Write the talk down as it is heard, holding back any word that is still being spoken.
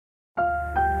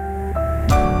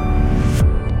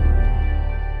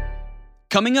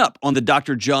coming up on the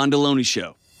Dr. John Delony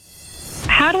Show.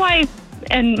 How do I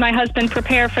and my husband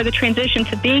prepare for the transition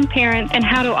to being parents, and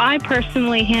how do I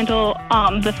personally handle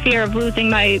the fear of losing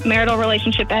my marital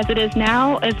relationship as it is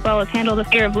now, as well as handle the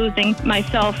fear of losing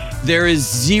myself? There is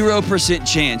 0%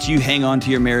 chance you hang on to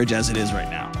your marriage as it is right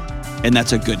now, and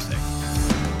that's a good thing.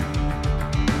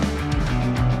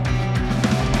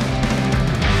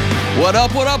 What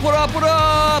up, what up, what up, what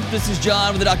up? This is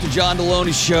John with the Dr. John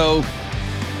Delony Show,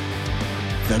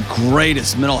 the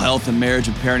greatest mental health and marriage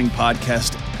and parenting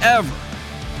podcast ever.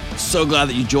 So glad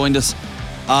that you joined us.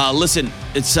 Listen,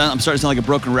 I'm starting to sound like a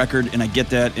broken record, and I get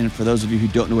that. And for those of you who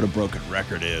don't know what a broken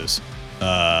record is,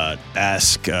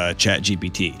 ask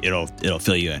ChatGPT. It'll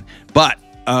fill you in. But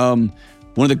one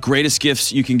of the greatest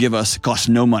gifts you can give us costs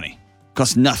no money,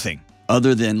 costs nothing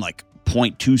other than like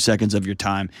 0.2 seconds of your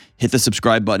time. Hit the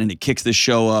subscribe button, and it kicks the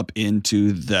show up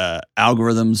into the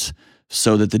algorithms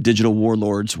so that the digital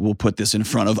warlords will put this in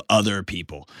front of other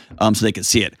people so they can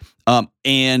see it.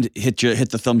 And hit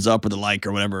the thumbs up or the like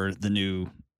or whatever the new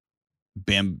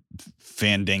Bam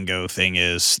Fandango thing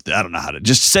is. I don't know how to.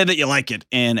 Just say that you like it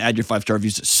and add your 5-star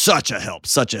reviews. Such a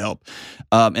help.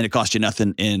 And it costs you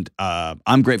nothing. And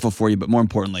I'm grateful for you. But more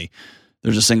importantly,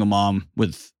 there's a single mom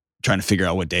with trying to figure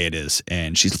out what day it is,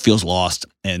 and she feels lost,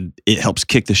 and it helps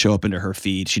kick the show up into her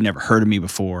feed. She never heard of me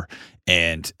before,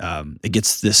 and it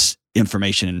gets this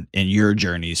information in your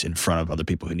journeys in front of other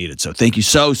people who need it. So thank you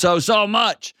so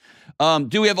much.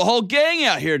 Do we have a whole gang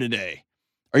out here today?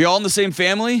 Are you all in the same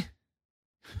family?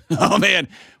 Oh man,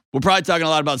 we're probably talking a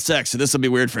lot about sex, so this will be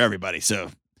weird for everybody.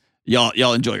 So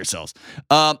y'all enjoy yourselves.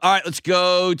 All right, let's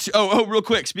go to real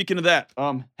quick. Speaking of that,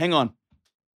 hang on.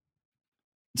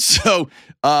 So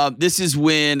this is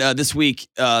when this week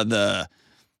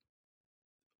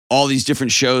all these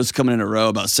different shows coming in a row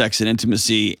about sex and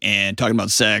intimacy and talking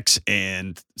about sex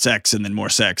and then more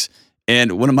sex.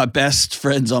 And one of my best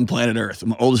friends on planet Earth,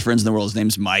 my oldest friends in the world, his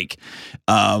name's Mike,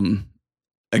 a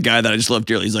guy that I just love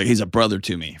dearly. He's a brother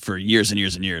to me for years and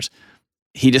years and years.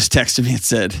 He just texted me and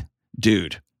said,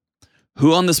 dude,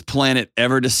 who on this planet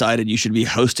ever decided you should be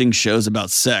hosting shows about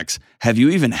sex? Have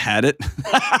you even had it?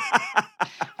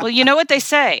 Well, you know what they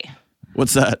say.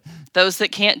 What's that? Those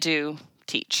that can't do,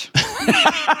 teach.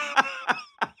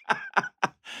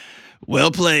 Well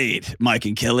played, Mike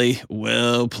and Kelly.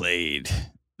 Well played.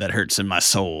 That hurts in my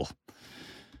soul.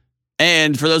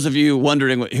 And for those of you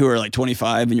wondering who are like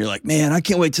 25 and you're like, man, I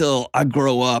can't wait till I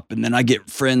grow up and then I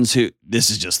get friends who, this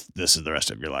is the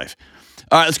rest of your life.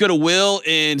 All right, let's go to Will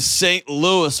in St.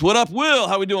 Louis. What up, Will?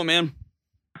 How we doing, man?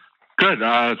 Good.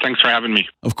 Thanks for having me.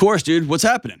 Of course, dude. What's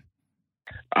happening?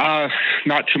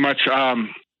 Not too much.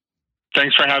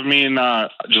 Thanks for having me. And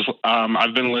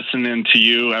I've been listening to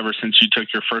you ever since you took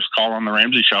your first call on the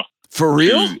Ramsey Show. For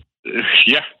real?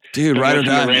 Yeah. Dude, right or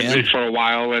die, man. Ramsey for a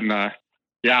while. And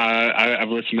I've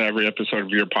listened to every episode of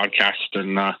your podcast.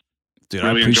 And dude,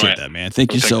 really I appreciate that, man.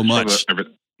 Thank you so much.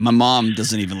 My mom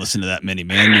doesn't even listen to that many,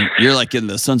 man. You're like in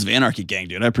the Sons of Anarchy gang,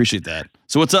 dude. I appreciate that.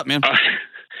 So what's up, man?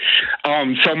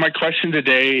 So my question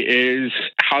today is,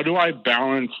 how do I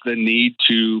balance the need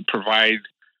to provide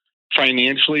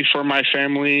financially for my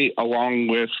family along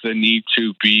with the need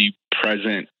to be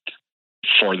present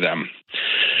for them?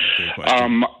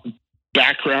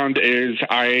 Background is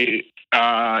I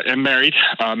am married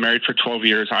for 12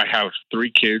 years. I have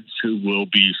 3 kids who will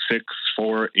be 6,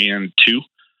 4, and 2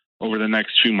 over the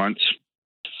next few months.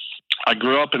 I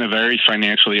grew up in a very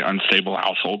financially unstable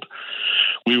household.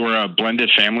 We were a blended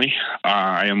family.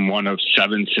 I am one of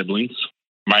 7 siblings.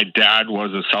 My dad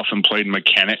was a self-employed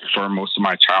mechanic for most of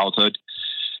my childhood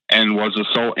and was the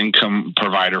sole income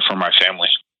provider for my family.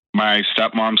 My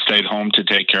stepmom stayed home to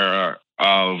take care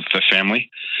of the family.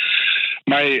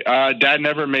 My dad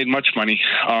never made much money.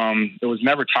 It was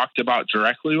never talked about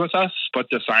directly with us, but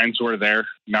the signs were there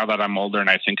now that I'm older and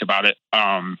I think about it.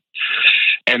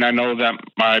 And I know that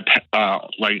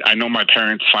I know my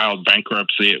parents filed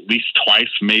bankruptcy at least twice,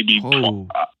 maybe before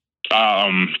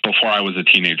I was a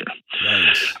teenager.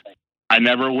 Nice. I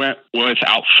never went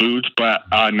without food, but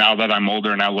now that I'm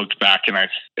older and I looked back and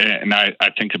I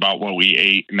think about what we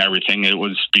ate and everything, it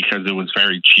was because it was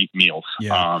very cheap meals.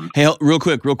 Yeah. Hey, real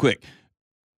quick.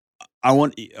 I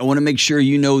want to make sure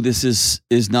you know this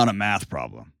is not a math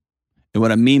problem. And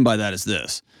what I mean by that is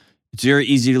this. It's very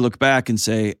easy to look back and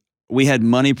say, we had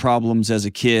money problems as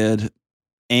a kid,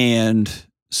 and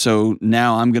so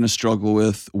now I'm going to struggle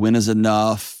with when is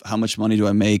enough, how much money do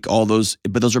I make, all those,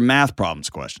 but those are math problems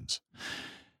questions.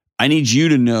 I need you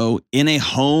to know, in a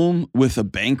home with a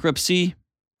bankruptcy,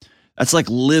 that's like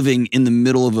living in the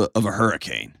middle of a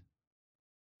hurricane.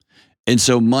 And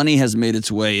so money has made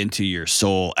its way into your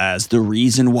soul as the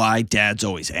reason why dad's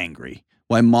always angry,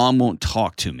 why mom won't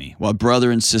talk to me, why brother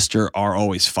and sister are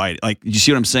always fighting. Like, you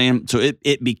see what I'm saying? So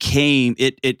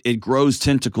it grows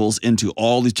tentacles into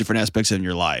all these different aspects in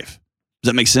your life. Does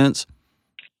that make sense?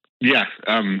 Yeah.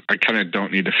 I kind of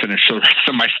don't need to finish the rest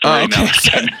of my story now.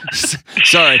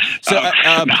 Sorry. So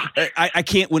No. I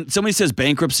can't, when somebody says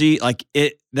bankruptcy, like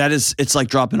it's like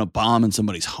dropping a bomb in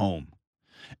somebody's home.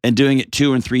 And doing it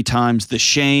 2 and 3 times, the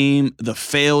shame, the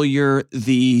failure,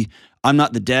 I'm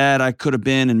not the dad I could have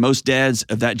been. And most dads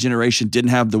of that generation didn't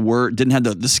have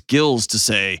the skills to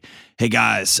say, hey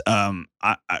guys,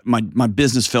 my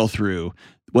business fell through.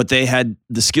 What they had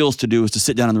the skills to do was to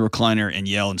sit down in the recliner and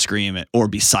yell and scream or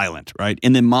be silent, right?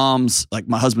 And then moms, like,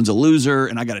 my husband's a loser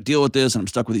and I got to deal with this and I'm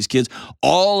stuck with these kids.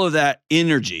 All of that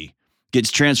energy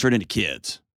gets transferred into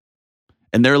kids.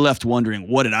 And they're left wondering,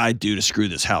 what did I do to screw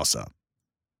this house up?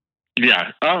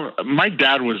 Yeah. My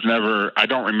dad was never, I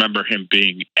don't remember him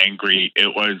being angry.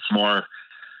 It was more,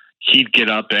 he'd get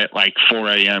up at like 4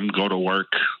 a.m., go to work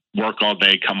all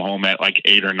day, come home at like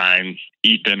 8 or 9,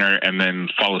 eat dinner, and then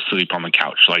fall asleep on the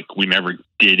couch. Like, we never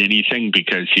did anything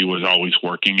because he was always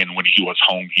working. And when he was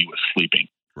home, he was sleeping.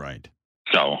 Right.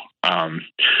 So, and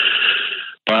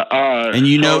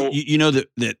you know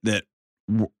that,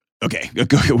 okay,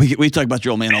 we talk about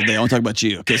your old man all day. I want to talk about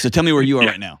you. Okay. So tell me where you are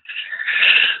right now.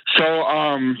 So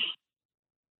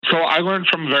I learned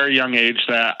from a very young age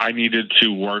I needed to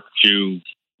work to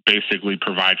basically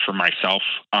provide for myself.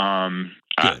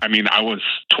 I mean, I was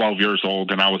 12 years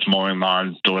old and I was mowing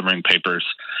lawns, delivering papers.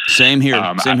 Same here.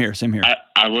 Same here.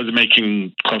 I was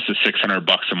making close to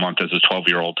 $600 a month as a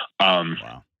 12-year-old.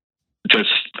 Wow. Just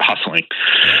hustling.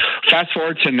 Fast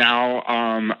forward to now,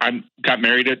 I got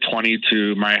married at 20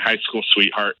 to my high school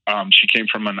sweetheart. She came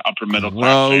from an upper middle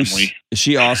class family. Is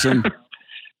she awesome?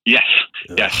 Yes.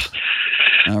 Ugh. Yes.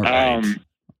 All right.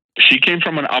 She came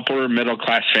from an upper middle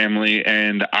class family,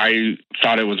 and I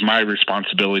thought it was my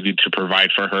responsibility to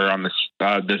provide for her on this.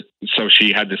 So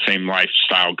she had the same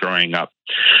lifestyle growing up.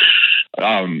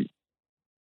 And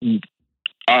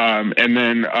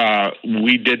then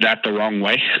we did that the wrong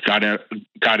way. Got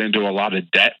into a lot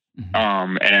of debt.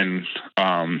 And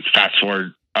fast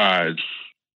forward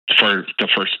for the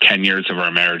first 10 years of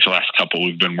our marriage, the last couple,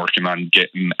 we've been working on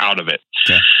getting out of it.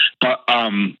 Okay. But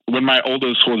when my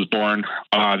oldest was born,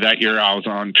 that year I was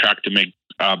on track to make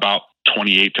about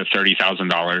 $28,000 to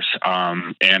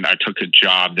 $30,000. And I took a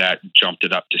job that jumped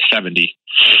it up to 70.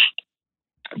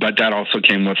 But that also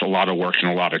came with a lot of work and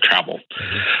a lot of travel.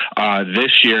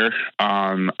 This year,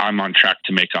 I'm on track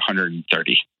to make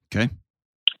 130. Okay.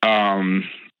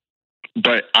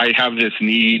 But I have this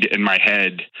need in my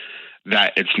head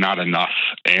that it's not enough.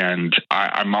 And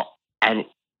I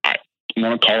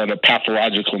want to call it a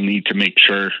pathological need to make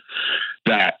sure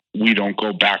that we don't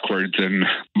go backwards and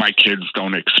my kids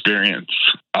don't experience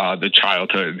the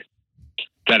childhood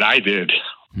that I did.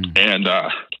 And I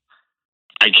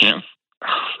can't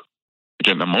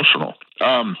get emotional.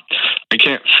 I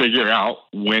can't figure out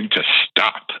when to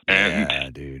stop. And yeah,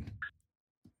 dude.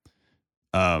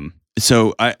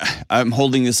 So I'm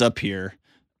holding this up here.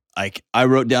 Like, I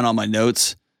wrote down on my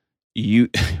notes,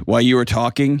 while you were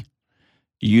talking,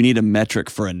 you need a metric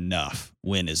for enough.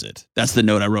 When is it? That's the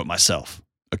note I wrote myself.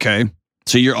 Okay.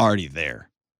 So you're already there.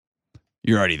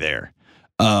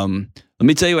 Let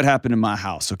me tell you what happened in my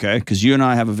house. Okay. Cause you and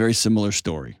I have a very similar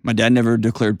story. My dad never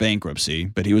declared bankruptcy,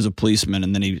 but he was a policeman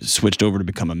and then he switched over to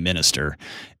become a minister.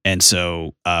 And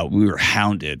so, we were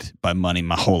hounded by money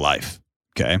my whole life.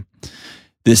 Okay.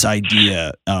 This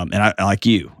idea, and I, like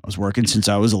you, I was working since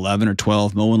I was 11 or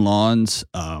 12, mowing lawns,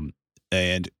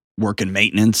 and working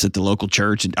maintenance at the local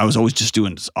church. And I was always just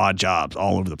doing odd jobs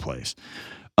all over the place.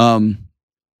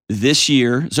 This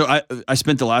year, so I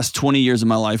spent the last 20 years of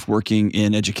my life working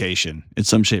in education in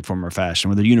some shape, form, or fashion,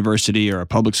 whether university or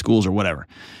public schools or whatever.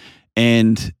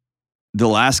 And the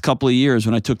last couple of years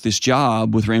when I took this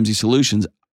job with Ramsey Solutions,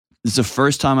 it's the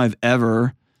first time I've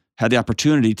ever had the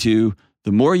opportunity to,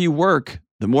 the more you work,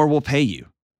 the more we'll pay you.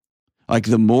 Like,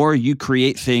 the more you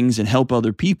create things and help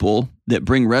other people that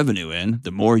bring revenue in,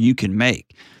 the more you can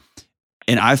make.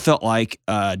 And I felt like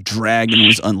a dragon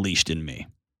was unleashed in me.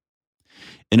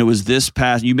 And it was this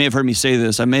past, you may have heard me say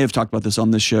this, I may have talked about this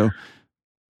on this show.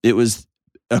 It was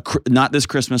not this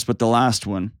Christmas, but the last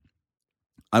one.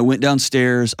 I went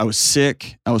downstairs, I was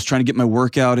sick, I was trying to get my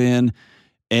workout in,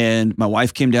 and my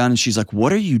wife came down and she's like,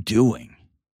 "What are you doing?"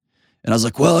 And I was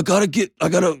like, "Well, I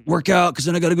gotta work out because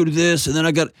then I gotta go do this. And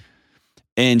then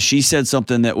and she said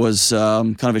something that was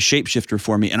kind of a shapeshifter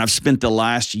for me. And I've spent the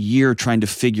last year trying to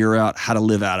figure out how to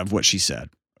live out of what she said.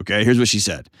 Okay. Here's what she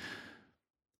said.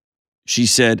 She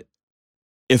said,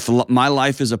 if my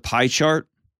life is a pie chart,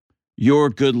 your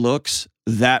good looks,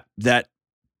 that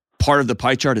part of the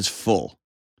pie chart is full.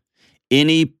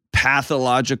 Any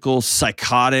pathological,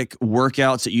 psychotic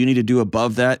workouts that you need to do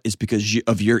above that is because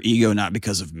of your ego, not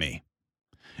because of me.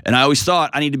 And I always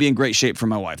thought I need to be in great shape for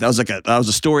my wife. That was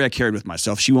a story I carried with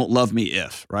myself. She won't love me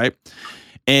if, right?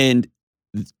 And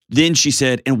then she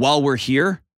said, and while we're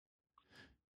here,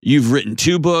 you've written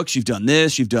 2 books, you've done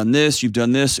this, you've done this, you've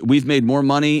done this. We've made more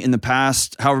money in the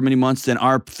past however many months than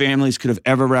our families could have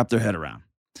ever wrapped their head around.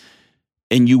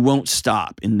 And you won't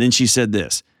stop. And then she said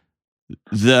this,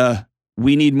 the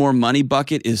we need more money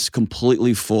bucket is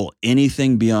completely full.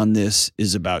 Anything beyond this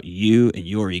is about you and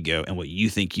your ego and what you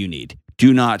think you need.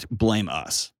 Do not blame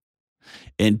us.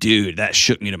 And dude, that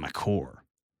shook me to my core.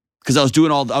 Because I was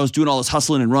doing all this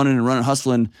hustling and running,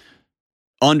 hustling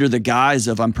under the guise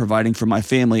of I'm providing for my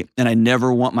family, and I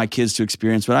never want my kids to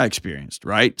experience what I experienced,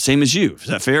 right? Same as you. Is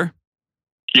that fair?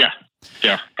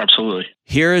 Yeah, absolutely.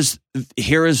 Here is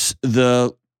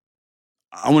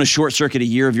I want to short circuit a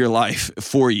year of your life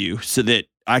for you so that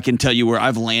I can tell you where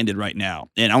I've landed right now.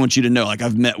 And I want you to know, like,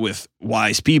 I've met with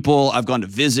wise people. I've gone to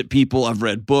visit people. I've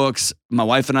read books. My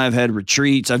wife and I have had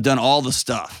retreats. I've done all the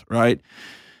stuff, right?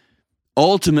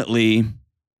 Ultimately,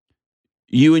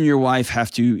 you and your wife have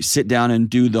to sit down and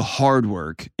do the hard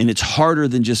work. And it's harder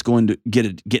than just going to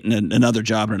getting another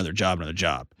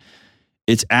job.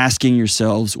 It's asking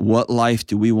yourselves, what life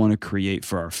do we want to create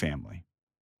for our family?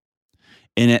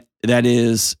 And that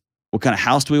is, what kind of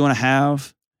house do we want to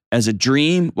have? As a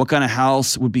dream, what kind of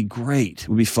house would be great,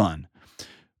 would be fun?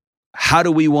 How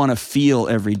do we want to feel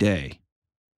every day?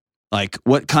 Like,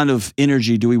 what kind of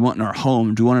energy do we want in our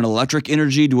home? Do we want an electric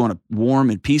energy? Do we want a warm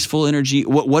and peaceful energy?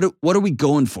 What are we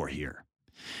going for here?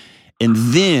 And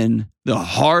then the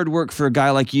hard work for a guy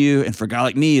like you and for a guy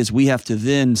like me is we have to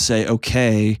then say,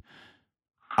 okay,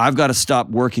 I've got to stop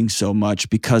working so much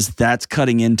because that's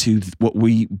cutting into what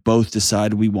we both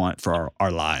decide we want for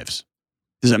our lives.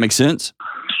 Does that make sense?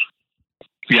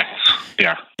 Yes.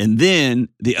 Yeah. And then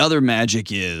the other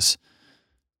magic is,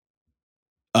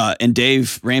 and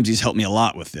Dave Ramsey's helped me a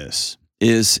lot with this,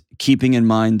 is keeping in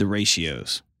mind the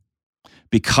ratios.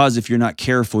 Because if you're not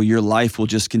careful, your life will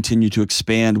just continue to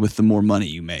expand with the more money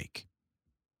you make.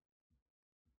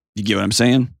 You get what I'm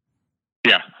saying?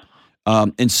 Yeah.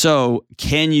 And so,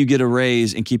 can you get a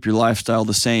raise and keep your lifestyle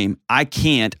the same? I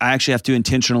can't. I actually have to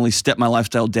intentionally step my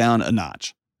lifestyle down a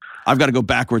notch. I've got to go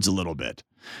backwards a little bit.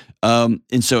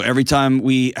 And so every time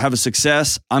we have a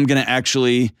success, I'm going to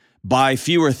actually buy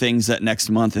fewer things that next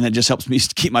month. And that just helps me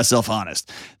keep myself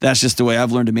honest. That's just the way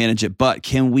I've learned to manage it. But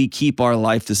can we keep our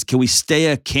life can we stay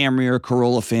a Camry or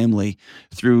Corolla family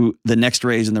through the next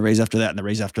raise and the raise after that and the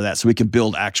raise after that so we can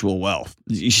build actual wealth?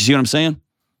 You see what I'm saying?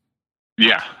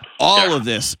 Yeah. All of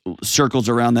this circles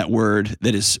around that word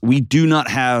that is, we do not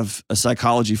have a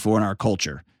psychology for in our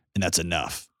culture, and that's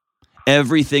enough.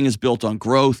 Everything is built on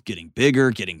growth, getting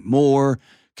bigger, getting more.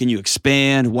 Can you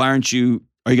expand? Are you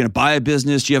going to buy a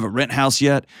business? Do you have a rent house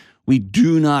yet? We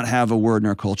do not have a word in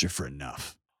our culture for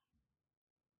enough.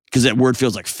 Because that word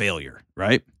feels like failure,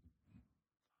 right?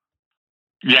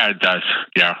 Yeah, it does.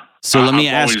 Yeah. So let me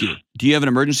ask you, do you have an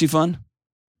emergency fund?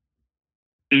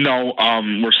 No,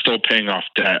 we're still paying off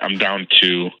debt. I'm down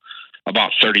to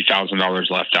about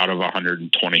 $30,000 left out of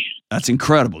 120. That's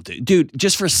incredible, dude. Dude,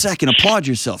 just for a second, applaud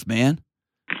yourself, man.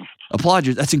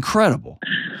 That's incredible.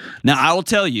 Now, I will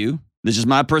tell you, this is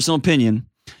my personal opinion.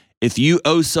 If you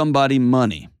owe somebody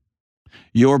money,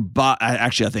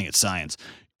 actually, I think it's science.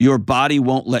 Your body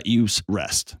won't let you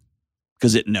rest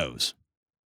because it knows.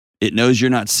 It knows you're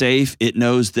not safe. It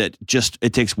knows that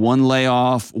it takes one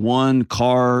layoff, one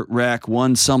car wreck,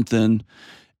 one something,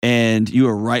 and you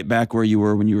are right back where you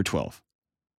were when you were 12.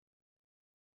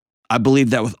 I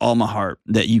believe that with all my heart,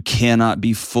 that you cannot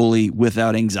be fully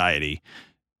without anxiety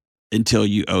until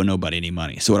you owe nobody any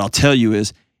money. So what I'll tell you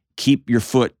is keep your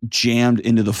foot jammed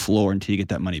into the floor until you get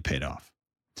that money paid off.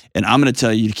 And I'm going to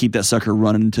tell you to keep that sucker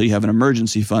running until you have an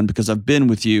emergency fund because I've been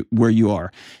with you where you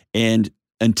are. And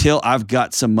until I've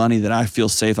got some money that I feel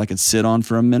safe I can sit on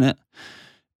for a minute,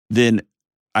 then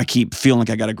I keep feeling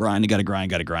like I got to grind.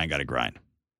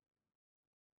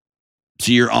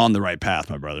 So you're on the right path,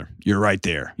 my brother. You're right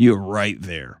there. You're right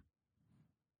there.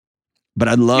 But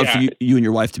I'd love for you and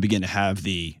your wife to begin to have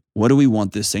what do we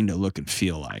want this thing to look and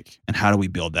feel like? And how do we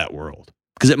build that world?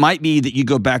 Because it might be that you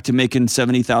go back to making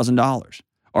 $70,000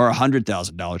 or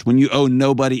 $100,000. When you owe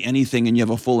nobody anything and you have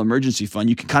a full emergency fund,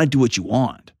 you can kind of do what you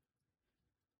want.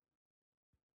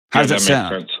 How does that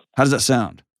sound? How does that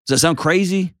sound? Does that sound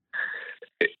crazy?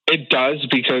 It does,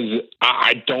 because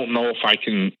I don't know if I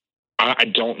can I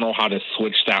don't know how to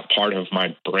switch that part of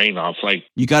my brain off. Like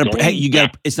you got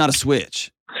to, it's not a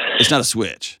switch. It's not a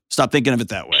switch. Stop thinking of it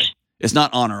that way. It's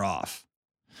not on or off.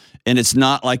 And it's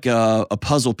not like a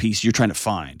puzzle piece you're trying to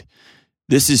find.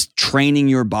 This is training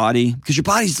your body because your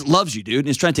body loves you, dude, and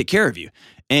it's trying to take care of you.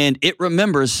 And it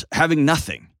remembers having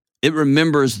nothing. It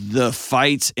remembers the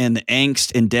fights and the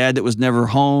angst and dad that was never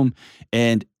home.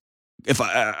 And if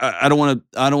I don't want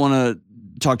to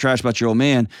talk trash about your old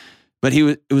man, but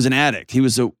it was an addict. He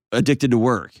was addicted to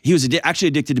work. He was actually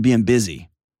addicted to being busy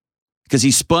because he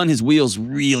spun his wheels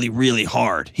really, really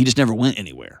hard. He just never went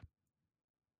anywhere.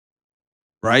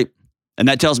 Right? And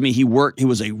that tells me he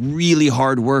was a really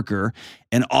hard worker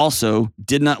and also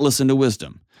did not listen to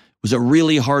wisdom. Was a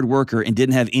really hard worker and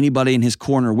didn't have anybody in his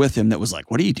corner with him that was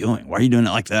like, what are you doing? Why are you doing it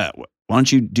like that? Why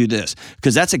don't you do this?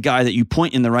 Because that's a guy that you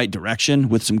point in the right direction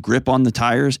with some grip on the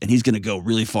tires and he's going to go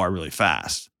really far, really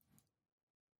fast.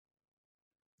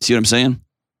 See what I'm saying?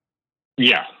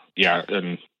 Yeah.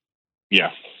 And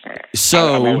yeah.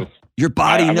 So your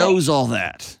body knows all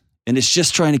that and it's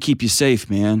just trying to keep you safe,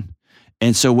 man.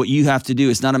 And so what you have to do,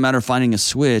 it's not a matter of finding a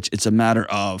switch. It's a matter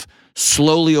of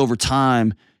slowly over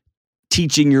time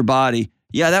teaching your body,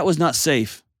 yeah, that was not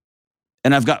safe.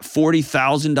 And I've got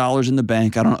 $40,000 in the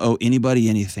bank. I don't owe anybody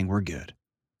anything. We're good.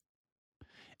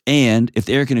 And if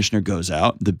the air conditioner goes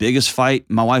out, the biggest fight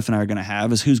my wife and I are going to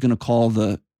have is who's going to call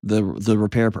the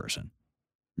repair person.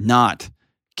 Not,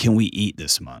 can we eat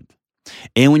this month?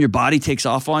 And when your body takes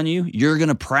off on you, you're going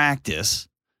to practice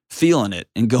feeling it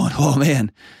and going, oh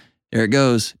man, there it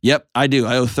goes. Yep, I do.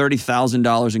 I owe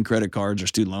 $30,000 in credit cards or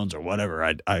student loans or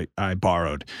whatever I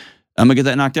borrowed. I'm going to get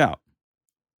that knocked out.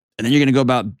 And then you're going to go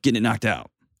about getting it knocked out.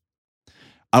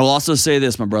 I will also say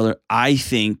this, my brother. I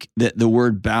think that the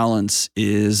word balance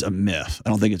is a myth. I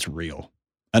don't think it's real.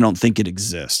 I don't think it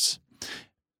exists.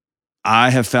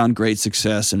 I have found great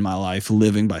success in my life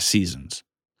living by seasons.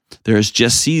 There's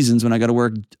just seasons when I got to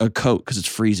wear a coat because it's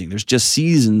freezing. There's just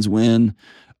seasons when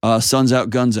sun's out,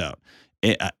 guns out.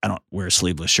 I don't wear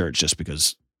sleeveless shirts just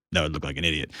because that would look like an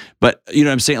idiot. But you know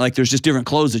what I'm saying? Like there's just different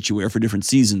clothes that you wear for different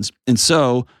seasons. And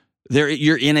so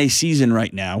you're in a season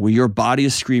right now where your body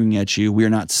is screaming at you. We're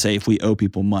not safe. We owe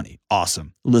people money.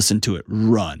 Awesome. Listen to it.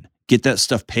 Run. Get that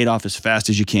stuff paid off as fast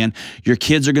as you can. Your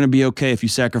kids are going to be okay if you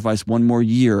sacrifice one more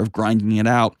year of grinding it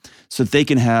out so that they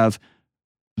can have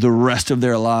the rest of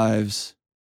their lives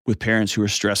with parents who are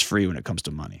stress-free when it comes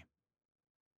to money.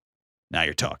 Now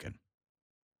you're talking.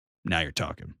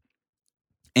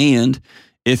 And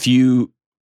if you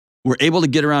were able to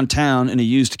get around town in a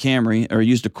used Camry or a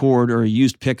used Accord or a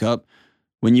used pickup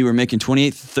when you were making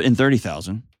 $28,000 and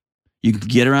 $30,000, you can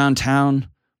get around town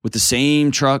with the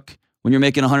same truck when you're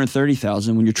making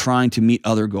 $130,000 when you're trying to meet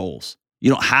other goals.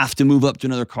 You don't have to move up to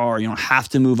another car. You don't have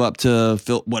to move up to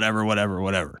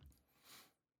whatever.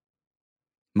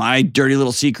 My dirty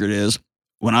little secret is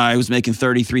when I was making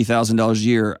 $33,000 a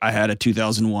year, I had a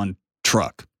 2001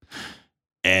 truck.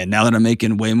 And now that I'm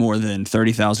making way more than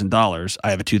 $30,000, I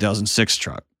have a 2006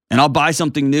 truck. And I'll buy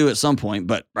something new at some point,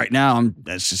 but right now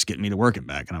that's just getting me to work and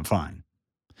back and I'm fine.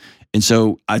 And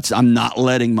so I'm not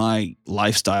letting my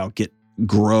lifestyle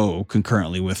grow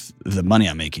concurrently with the money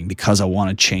I'm making because I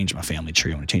want to change my family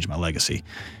tree. I want to change my legacy.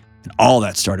 And all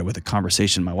that started with a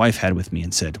conversation my wife had with me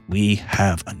and said, we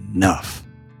have enough.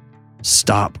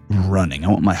 Stop running. I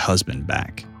want my husband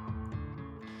back.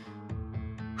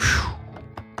 Whew.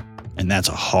 And that's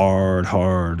a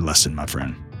hard lesson, my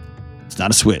friend. It's not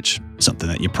a switch, it's something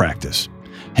that you practice.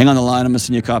 Hang on the line. I'm going to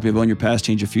send you a copy of Own Your Past,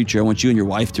 Change Your Future. I want you and your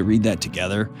wife to read that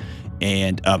together.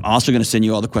 And I'm also going to send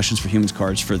you all the questions for humans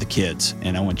cards for the kids.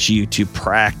 And I want you to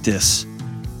practice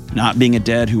not being a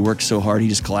dad who works so hard he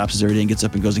just collapses every day and gets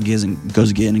up and goes again.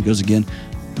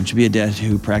 I want you to be a dad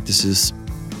who practices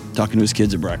talking to his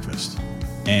kids at breakfast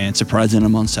and surprising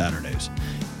them on Saturdays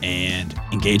and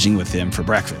engaging with them for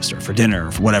breakfast or for dinner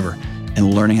or for whatever,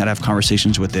 and learning how to have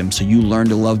conversations with them so you learn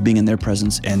to love being in their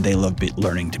presence and they love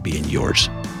learning to be in yours.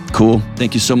 Cool.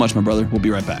 Thank you so much, my brother. We'll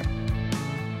be right back.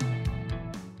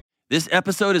 This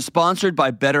episode is sponsored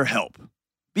by BetterHelp.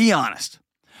 Be honest.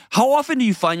 How often do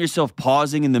you find yourself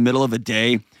pausing in the middle of a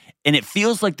day and it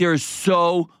feels like there is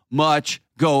so much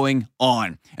going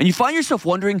on? And you find yourself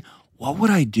wondering, what would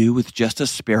I do with just a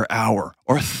spare hour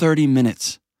or 30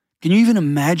 minutes? Can you even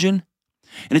imagine?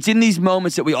 And it's in these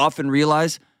moments that we often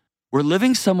realize we're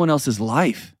living someone else's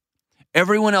life.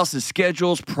 Everyone else's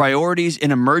schedules, priorities,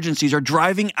 and emergencies are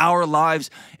driving our lives,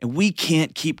 and we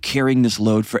can't keep carrying this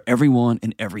load for everyone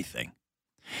and everything.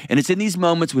 And it's in these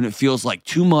moments when it feels like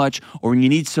too much or when you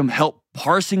need some help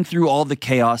parsing through all the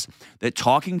chaos that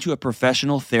talking to a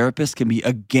professional therapist can be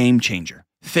a game changer.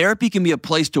 Therapy can be a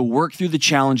place to work through the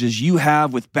challenges you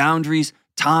have with boundaries,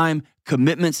 time,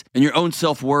 commitments, and your own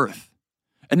self-worth.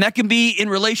 And that can be in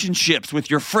relationships with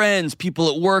your friends,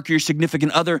 people at work, your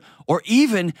significant other, or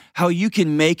even how you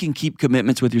can make and keep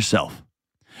commitments with yourself.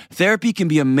 Therapy can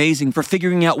be amazing for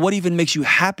figuring out what even makes you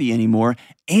happy anymore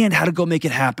and how to go make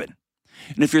it happen.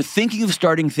 And if you're thinking of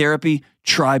starting therapy,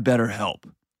 try BetterHelp.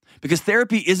 Because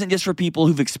therapy isn't just for people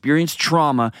who've experienced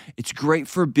trauma, it's great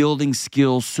for building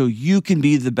skills so you can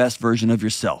be the best version of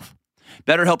yourself.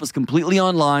 BetterHelp is completely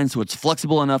online, so it's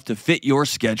flexible enough to fit your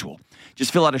schedule.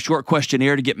 Just fill out a short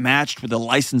questionnaire to get matched with a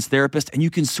licensed therapist, and you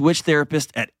can switch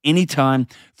therapists at any time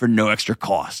for no extra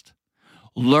cost.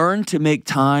 Learn to make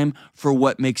time for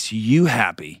what makes you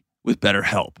happy with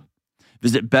BetterHelp.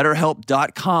 Visit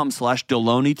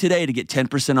BetterHelp.com/Delony today to get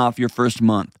 10% off your first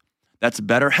month. That's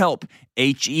BetterHelp,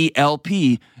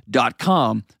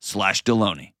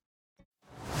 HELP.com/Delony.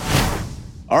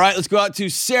 All right, let's go out to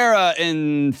Sarah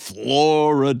in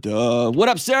Florida. What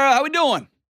up, Sarah? How we doing?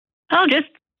 Oh, just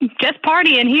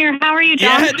partying here. How are you,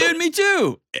 John? Yeah, dude, me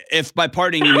too. If by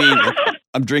partying you mean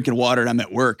I'm drinking water and I'm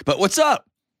at work. But what's up?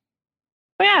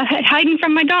 Yeah, hiding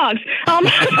from my dogs. I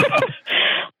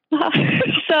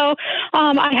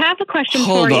have a question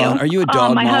for you. Hold on. Are you a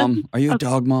dog mom? Are you a okay.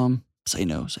 dog mom? Say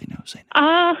no, say no, say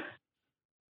no.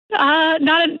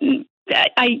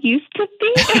 I used to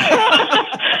be.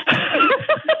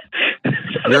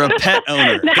 You're a pet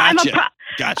owner. Gotcha.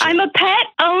 Gotcha. I'm a pet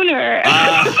owner.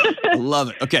 I love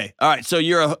it. Okay. All right. So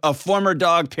you're a former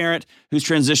dog parent who's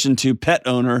transitioned to pet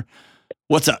owner.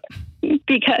 What's up?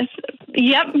 Because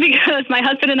my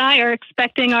husband and I are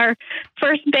expecting our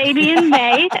first baby in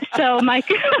May. So You're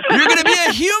going to be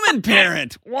a human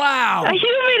parent. Wow. A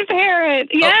human parent.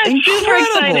 Yes, super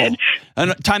excited.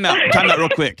 Time out real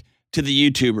quick to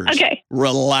the YouTubers. Okay.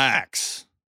 Relax.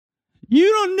 You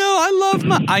don't know.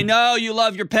 I know you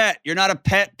love your pet. You're not a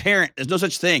pet parent. There's no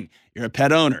such thing. You're a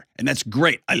pet owner. And that's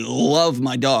great. I love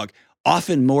my dog,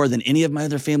 often more than any of my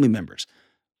other family members.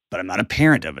 But I'm not a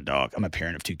parent of a dog. I'm a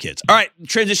parent of 2 kids. All right,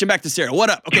 transition back to Sarah. What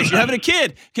up? Okay, so you're having a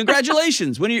kid.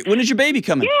 Congratulations. When is your baby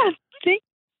coming? Yes,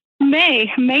 May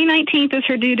 19th is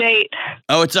her due date.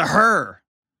 Oh, it's a her.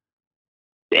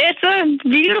 It's a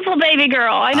beautiful baby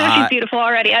girl. I know she's beautiful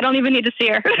already. I don't even need to see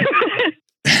her.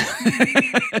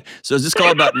 So is this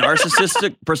called about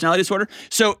narcissistic personality disorder?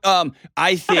 So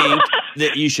I think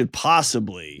that you should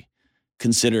possibly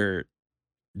consider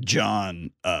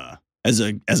John as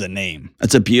a name.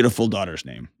 That's a beautiful daughter's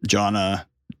name. John.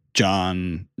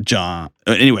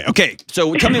 Anyway, okay.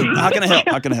 So tell me, how can I help?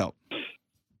 How can I help?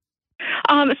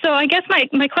 So I guess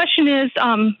my question is,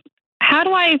 how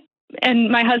do I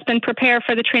and my husband prepare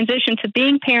for the transition to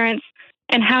being parents,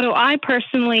 and how do I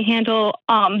personally handle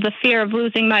the fear of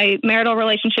losing my marital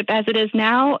relationship as it is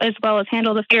now, as well as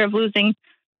handle the fear of losing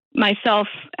myself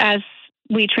as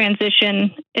we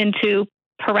transition into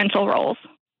parental roles?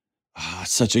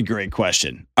 Such a great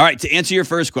question. All right, to answer your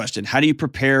first question, how do you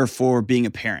prepare for being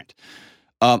a parent?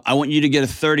 I want you to get a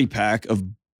 30-pack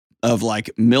of like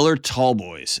Miller Tall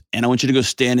Boys, and I want you to go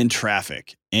stand in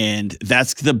traffic. And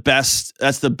that's the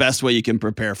best way you can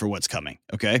prepare for what's coming,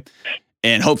 okay?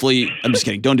 And hopefully, I'm just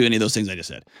kidding. Don't do any of those things I just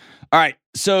said. All right,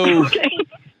 so, Okay.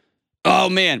 Oh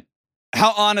man,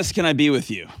 how honest can I be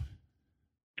with you?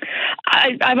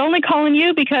 I'm only calling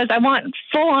you because I want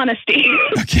full honesty.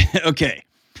 Okay.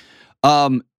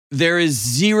 There is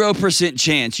 0%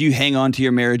 chance you hang on to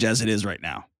your marriage as it is right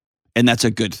now. And that's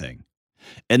a good thing.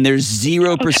 And there's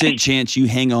 0% chance you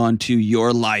hang on to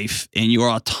your life and your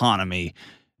autonomy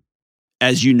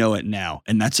as you know it now.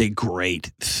 And that's a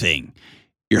great thing.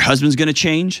 Your husband's going to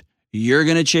change. You're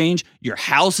going to change. Your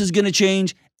house is going to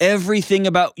change. Everything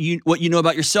about you, what you know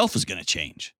about yourself is going to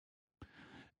change.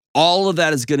 All of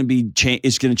that is going to be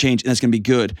is going to change, and that's going to be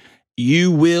good.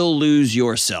 You will lose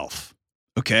yourself.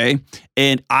 Okay.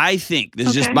 And I think this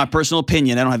is just my personal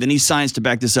opinion. I don't have any science to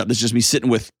back this up. This is just me sitting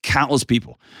with countless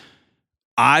people.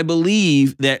 I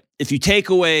believe that if you take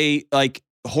away like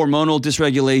hormonal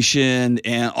dysregulation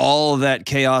and all of that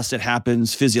chaos that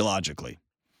happens physiologically,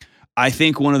 I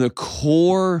think one of the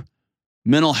core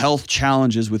mental health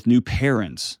challenges with new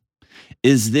parents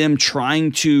is them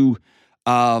trying to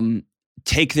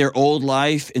take their old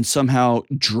life and somehow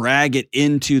drag it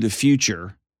into the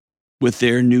future with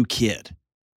their new kid.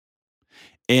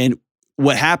 And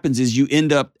what happens is you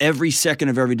end up every second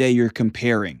of every day you're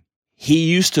comparing. He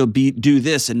used to do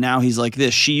this and now he's like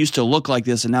this. She used to look like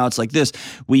this and now it's like this.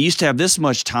 We used to have this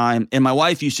much time and my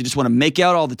wife used to just want to make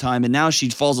out all the time and now she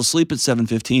falls asleep at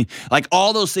 7:15. Like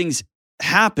all those things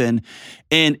happen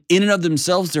and in and of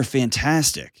themselves, they're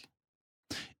fantastic.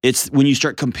 It's when you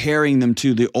start comparing them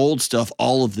to the old stuff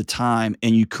all of the time,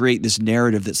 and you create this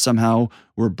narrative that somehow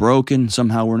we're broken,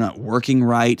 somehow we're not working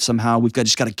right, somehow we've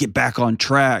just got to get back on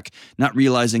track, not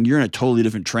realizing you're in a totally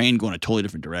different train going a totally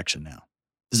different direction now.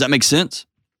 Does that make sense?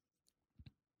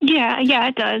 Yeah,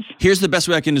 it does. Here's the best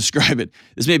way I can describe it.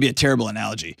 This may be a terrible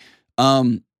analogy. Have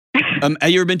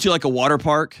you ever been to like a water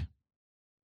park?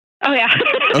 Oh, yeah.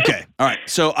 Okay. All right.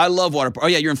 So I love water parks. Oh,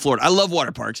 yeah, you're in Florida. I love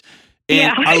water parks. And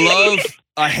Yeah.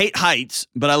 I hate heights,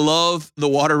 but I love the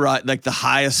water ride, like the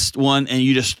highest one, and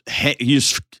you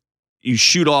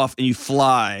shoot off and you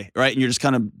fly, right? And you're just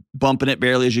kind of bumping it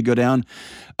barely as you go down.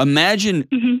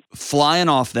 Imagine flying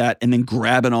off that and then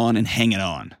grabbing on and hanging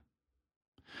on.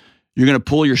 You're going to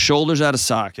pull your shoulders out of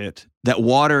socket. That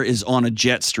water is on a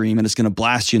jet stream, and it's going to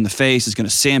blast you in the face. It's going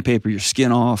to sandpaper your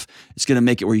skin off. It's going to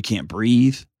make it where you can't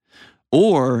breathe.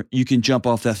 Or you can jump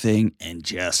off that thing and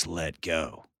just let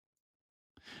go.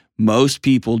 Most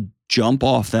people jump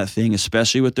off that thing,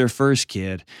 especially with their first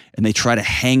kid, and they try to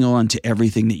hang on to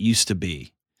everything that used to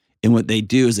be. And what they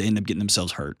do is they end up getting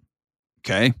themselves hurt.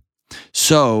 Okay?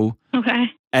 So,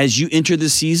 as you enter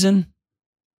this season,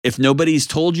 if nobody's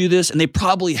told you this, and they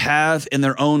probably have in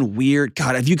their own weird,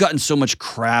 God, have you gotten so much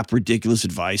crap, ridiculous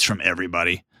advice from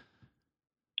everybody?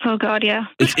 Oh, God, yeah.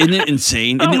 Isn't it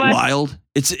insane? Isn't it wild?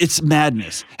 It's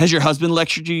madness. Has your husband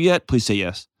lectured you yet? Please say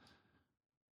yes.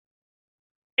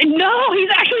 No, he's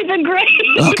actually been great.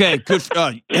 Okay, good.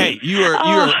 Hey, you're a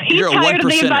 1%er.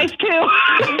 The advice too.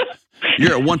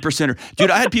 You're a 1%er, dude.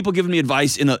 I had people giving me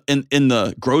advice in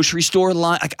the grocery store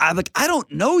line. I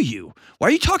don't know you. Why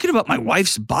are you talking about my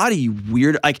wife's body? You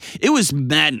weird. It was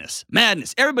madness.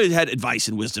 Everybody had advice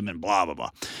and wisdom and blah blah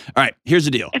blah. All right, here's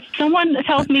the deal. If someone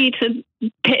tells me to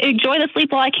enjoy the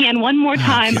sleep while I can one more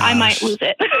time, I might lose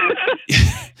it.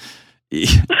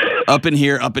 Up in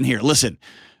here. Listen,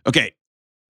 okay.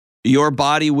 Your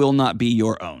body will not be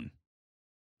your own.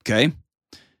 Okay?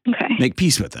 Okay. Make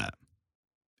peace with that.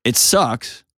 It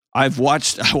sucks. I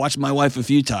watched my wife a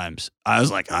few times. I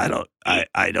was like, I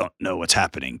don't know what's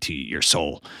happening to your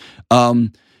soul.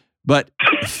 But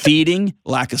feeding,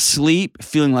 lack of sleep,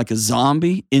 feeling like a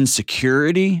zombie,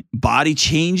 insecurity, body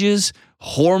changes,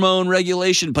 hormone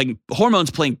regulation, hormones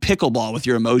playing pickleball with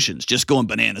your emotions, just going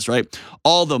bananas, right?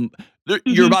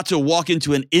 You're about to walk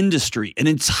into an industry, an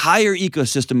entire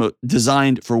ecosystem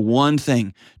designed for one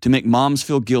thing, to make moms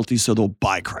feel guilty so they'll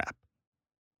buy crap.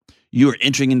 You are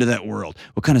entering into that world.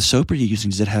 What kind of soap are you using?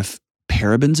 Does it have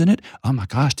parabens in it? Oh my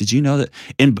gosh, did you know that?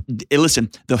 And listen,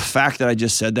 the fact that I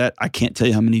just said that, I can't tell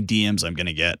you how many DMs I'm going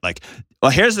to get. Like,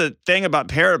 well, here's the thing about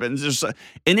parabens.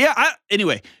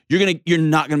 Anyway, you're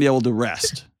not going to be able to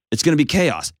rest. It's going to be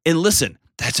chaos. And listen,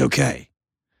 that's okay.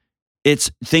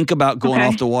 Think about going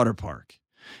off the water park.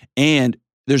 And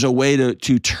there's a way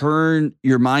to turn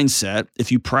your mindset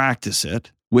if you practice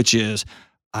it, which is,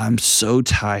 I'm so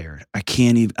tired. I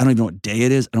don't even know what day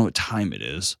it is. I don't know what time it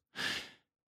is.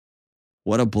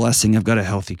 What a blessing. I've got a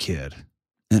healthy kid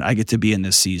and I get to be in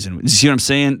this season. You see what I'm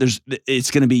saying?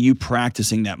 It's going to be you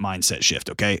practicing that mindset shift.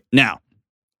 Okay. Now,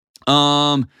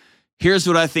 here's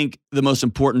what I think the most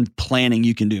important planning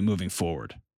you can do moving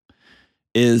forward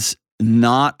is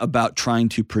not about trying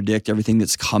to predict everything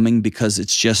that's coming, because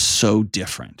it's just so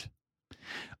different.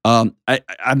 I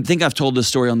think I've told this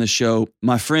story on this show.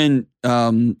 My friend,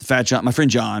 Fat John, my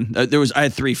friend John, I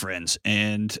had 3 friends,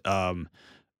 and there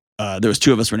was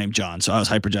 2 of us were named John. So I was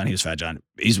Hyper John, he was Fat John.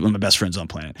 He's one of my best friends on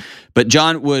the planet. But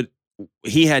John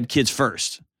he had kids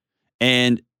first.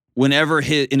 And whenever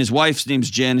his wife's name's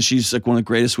Jen, she's like one of the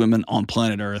greatest women on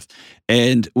planet Earth.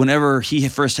 And whenever he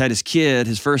first had his kid,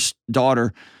 his first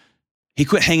daughter, he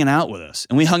quit hanging out with us.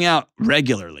 And we hung out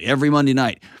regularly every Monday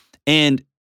night. And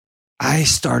I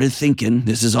started thinking,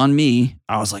 this is on me.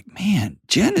 I was like, man,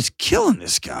 Jen is killing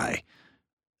this guy.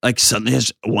 Like, suddenly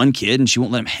has one kid and she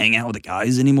won't let him hang out with the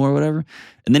guys anymore or whatever.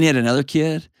 And then he had another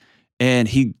kid and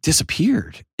he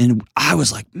disappeared. And I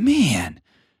was like, man,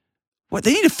 what?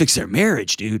 They need to fix their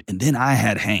marriage, dude. And then I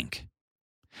had Hank.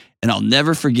 And I'll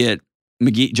never forget,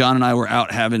 John and I were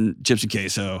out having chips and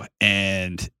queso.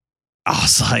 And I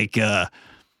was like,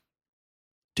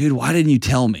 dude, why didn't you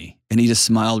tell me? And he just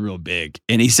smiled real big.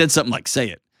 And he said something like, say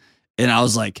it. And I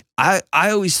was like, I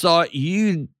always thought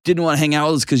you didn't want to hang out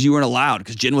with us because you weren't allowed,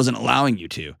 because Jen wasn't allowing you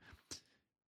to.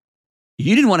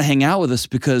 You didn't want to hang out with us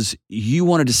because you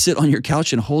wanted to sit on your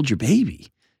couch and hold your baby.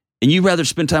 And you'd rather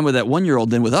spend time with that 1-year-old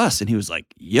than with us. And he was like,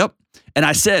 yep. And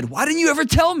I said, why didn't you ever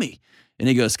tell me? And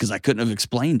he goes, because I couldn't have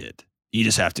explained it. You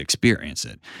just have to experience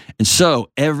it. And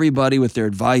so everybody with their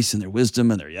advice and their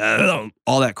wisdom and their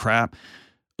all that crap,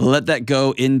 let that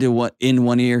go in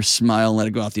one ear, smile, and let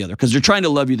it go out the other, because they're trying to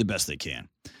love you the best they can.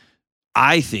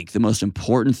 I think the most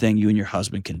important thing you and your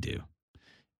husband can do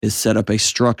is set up a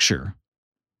structure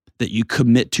that you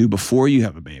commit to before you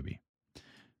have a baby,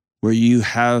 where you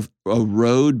have a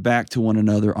road back to one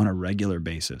another on a regular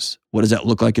basis. What does that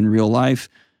look like in real life?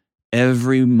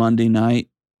 Every Monday night,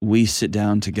 we sit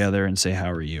down together and say, how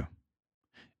are you?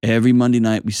 Every Monday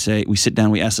night, we sit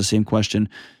down, we ask the same question.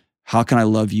 How can I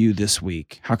love you this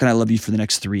week? How can I love you for the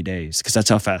next 3 days? Because that's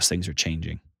how fast things are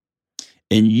changing.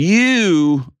 And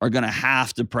you are going to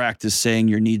have to practice saying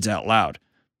your needs out loud.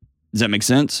 Does that make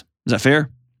sense? Is that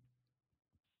fair?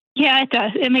 Yeah, it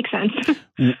does. It makes sense.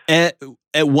 At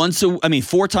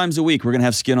 4 times a week, we're going to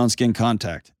have skin-on-skin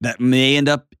contact. That may end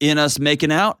up in us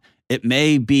making out. It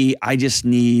may be, I just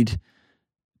need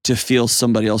to feel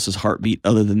somebody else's heartbeat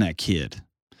other than that kid.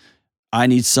 I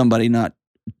need somebody not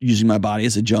using my body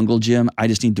as a jungle gym. I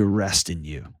just need to rest in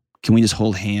you. Can we just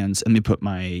hold hands and me put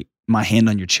my hand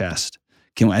on your chest?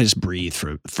 Can I just breathe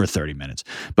for 30 minutes?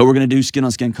 But we're going to do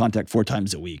skin-on-skin contact 4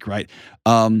 times a week, right?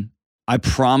 I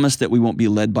promise that we won't be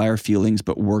led by our feelings,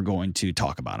 but we're going to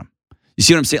talk about them. You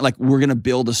see what I'm saying? Like, we're going to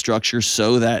build a structure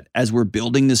so that as we're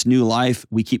building this new life,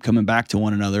 we keep coming back to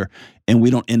one another and we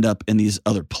don't end up in these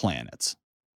other planets.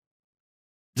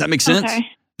 Does that make sense? Okay.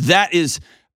 That is...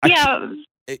 Yeah.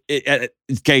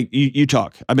 Okay, you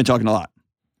talk. I've been talking a lot.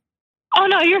 Oh,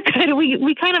 no, you're good.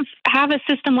 We kind of have a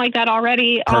system like that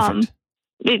already. Perfect.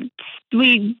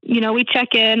 We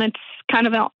check in. It's kind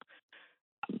of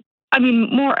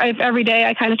more of every day.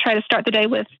 I kind of try to start the day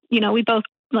with, we both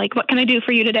like, what can I do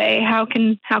for you today? How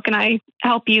can I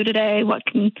help you today? What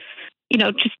can,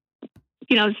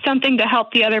 something to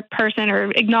help the other person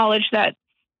or acknowledge that,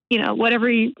 whatever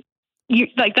you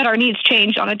like, that our needs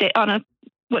change on a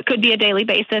what could be a daily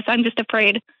basis. I'm just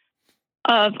afraid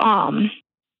of, I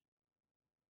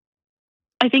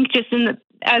think just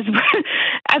as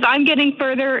I'm getting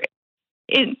further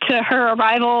into her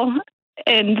arrival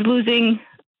and losing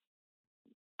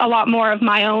a lot more of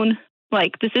my own,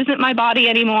 like, this isn't my body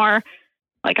anymore.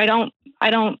 Like, I don't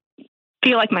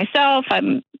feel like myself.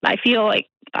 I feel like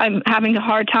I'm having a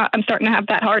hard time. I'm starting to have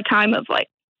that hard time of like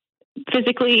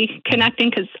physically connecting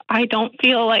because I don't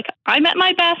feel like I'm at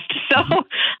my best. So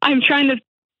I'm trying to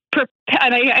prepare.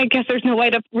 And I guess there's no way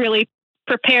to really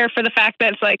prepare for the fact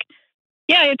that it's like,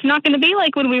 yeah, it's not going to be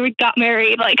like when we got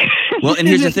married. Like, well, and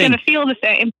here's the thing. It's going to feel the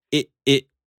same.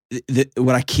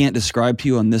 What I can't describe to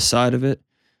you on this side of it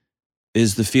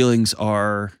is the feelings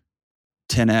are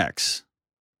 10x.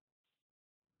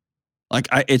 Like,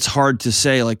 it's hard to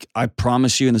say, like, I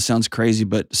promise you, and this sounds crazy,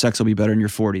 but sex will be better in your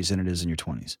 40s than it is in your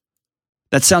 20s.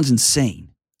 That sounds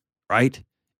insane, right?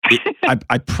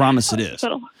 I promise it is.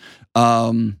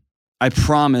 I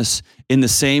promise in the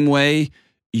same way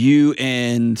you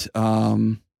and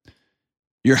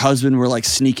your husband were like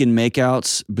sneaking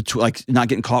makeouts, like not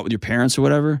getting caught with your parents or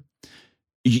whatever.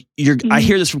 I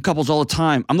hear this from couples all the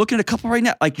time. I'm looking at a couple right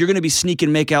now. Like, you're going to be sneaking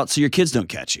makeouts so your kids don't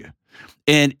catch you.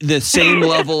 And the same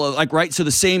level of like, right? So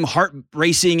the same heart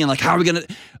racing and like, how are we going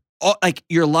to, like,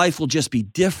 your life will just be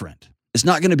different. It's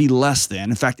not going to be less than.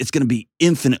 In fact, it's going to be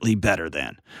infinitely better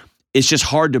than. It's just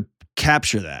hard to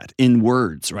capture that in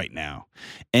words right now.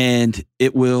 And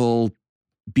it will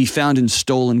be found in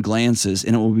stolen glances,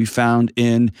 and it will be found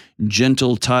in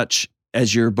gentle touch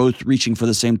as you're both reaching for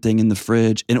the same thing in the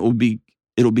fridge. And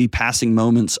it'll be passing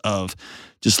moments of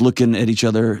just looking at each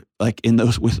other, like in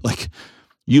those with like,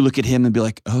 you look at him and be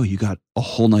like, oh, you got a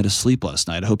whole night of sleep last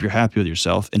night. I hope you're happy with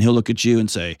yourself. And he'll look at you and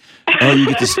say, oh, you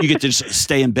get to just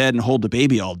stay in bed and hold the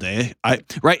baby all day.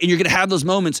 Right. And you're going to have those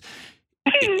moments.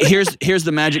 Here's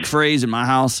the magic phrase in my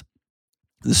house.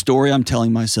 The story I'm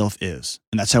telling myself is,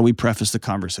 and that's how we preface the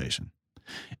conversation.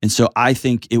 And so I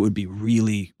think it would be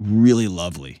really, really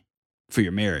lovely for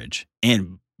your marriage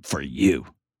and for you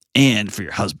and for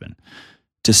your husband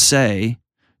to say,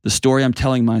 the story I'm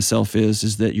telling myself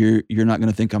is that you're not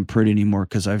going to think I'm pretty anymore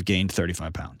because I've gained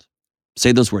 35 pounds.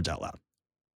 Say those words out loud.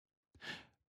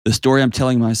 The story I'm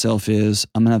telling myself is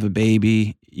I'm going to have a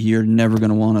baby. You're never going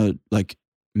to want to like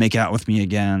make out with me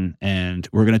again. And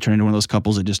we're going to turn into one of those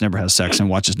couples that just never has sex and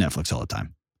watches Netflix all the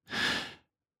time.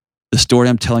 The story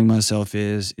I'm telling myself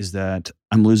is that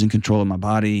I'm losing control of my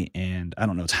body and I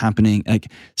don't know what's happening.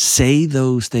 Like, say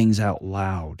those things out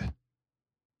loud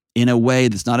in a way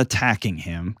that's not attacking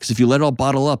him. Because if you let it all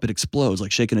bottle up, it explodes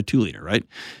like shaking a 2-liter, right?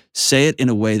 Say it in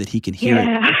a way that he can hear it.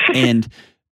 And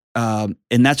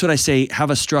that's what I say, have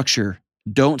a structure.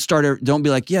 Don't be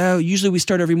like, yeah, usually we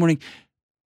start every morning.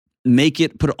 Make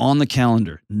it, put it on the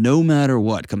calendar, no matter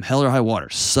what, come hell or high water.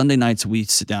 Sunday nights, we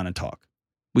sit down and talk.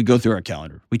 We go through our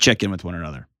calendar. We check in with one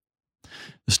another.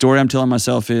 The story I'm telling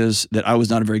myself is that I was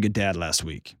not a very good dad last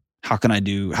week. How can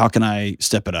I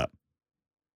step it up?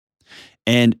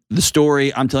 And the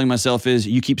story I'm telling myself is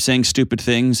you keep saying stupid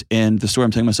things, and the story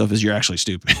I'm telling myself is you're actually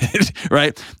stupid,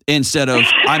 right? Instead of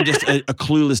I'm just a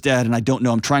clueless dad and I don't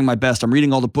know. I'm trying my best. I'm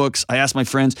reading all the books. I asked my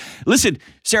friends. Listen,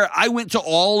 Sarah, I went to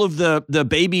all of the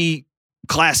baby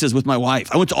classes with my wife.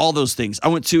 I went to all those things. I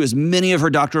went to as many of her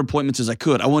doctor appointments as I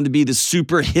could. I wanted to be this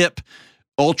super hip,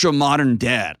 ultra modern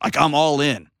dad. Like I'm all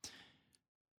in.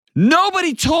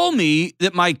 Nobody told me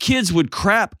that my kids would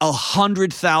crap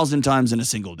 100,000 times in a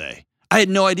single day. I had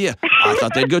no idea. I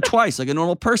thought they'd go twice like a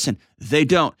normal person. They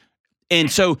don't. And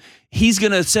so he's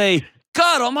going to say,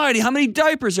 God almighty, how many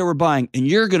diapers are we buying? And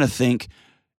you're going to think,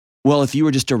 well, if you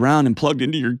were just around and plugged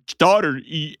into your daughter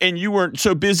and you weren't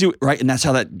so busy, right? And that's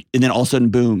how and then all of a sudden,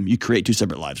 boom, you create two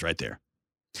separate lives right there.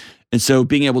 And so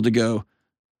being able to go,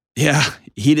 yeah,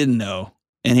 he didn't know.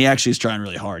 And he actually is trying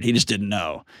really hard. He just didn't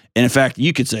know. And in fact,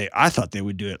 you could say, I thought they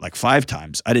would do it like 5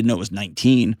 times. I didn't know it was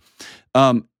 19.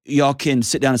 Y'all can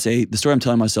sit down and say, the story I'm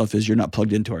telling myself is you're not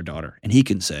plugged into our daughter. And he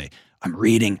can say, I'm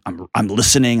reading, I'm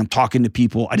listening, I'm talking to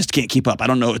people. I just can't keep up. I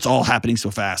don't know. It's all happening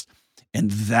so fast. And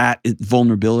that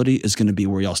vulnerability is going to be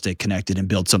where y'all stay connected and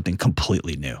build something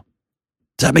completely new.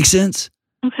 Does that make sense?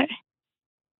 Okay.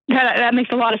 Yeah, that makes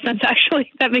a lot of sense,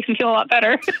 actually. That makes me feel a lot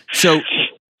better. So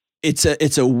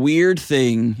it's a weird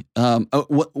thing.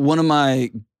 One of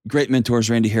my great mentors,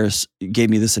 Randy Harris,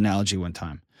 gave me this analogy one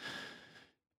time.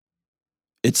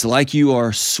 It's like you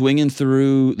are swinging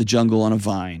through the jungle on a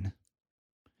vine,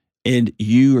 and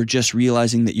you are just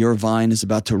realizing that your vine is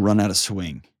about to run out of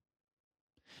swing.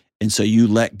 And so you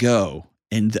let go,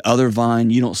 and the other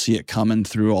vine, you don't see it coming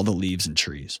through all the leaves and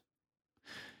trees.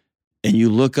 And you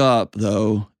look up,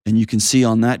 though, and you can see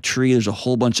on that tree, there's a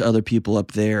whole bunch of other people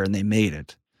up there, and they made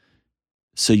it.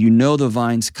 So you know the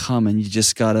vine's coming. You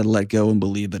just got to let go and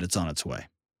believe that it's on its way.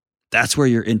 That's where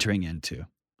you're entering into.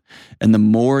 And the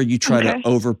more you try to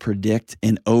over-predict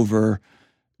and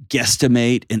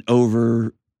over-guesstimate and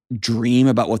over-dream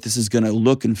about what this is going to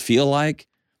look and feel like,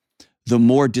 the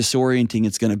more disorienting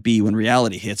it's going to be when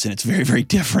reality hits, and it's very, very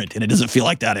different, and it doesn't feel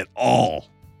like that at all.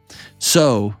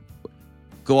 So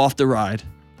go off the ride,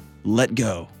 let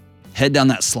go, head down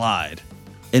that slide,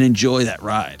 and enjoy that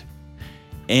ride.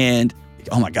 And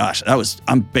oh my gosh,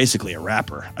 I'm basically a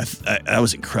rapper. That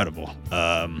was incredible.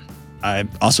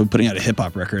 I'm also putting out a hip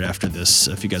hop record after this,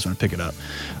 if you guys want to pick it up.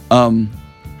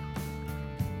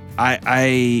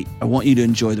 I want you to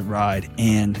enjoy the ride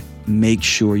and make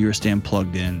sure you're staying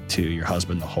plugged in to your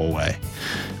husband the whole way.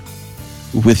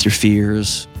 With your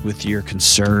fears, with your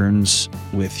concerns,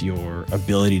 with your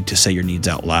ability to say your needs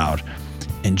out loud.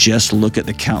 And just look at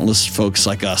the countless folks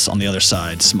like us on the other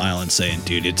side smiling, saying,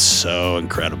 dude, it's so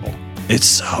incredible. It's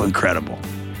so incredible.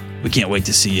 We can't wait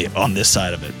to see you on this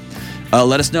side of it.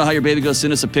 Let us know how your baby goes.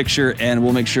 Send us a picture, and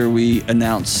we'll make sure we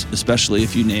announce, especially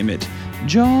if you name it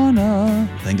Jonna.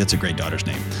 I think that's a great daughter's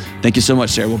name. Thank you so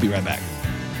much, Sarah. We'll be right back.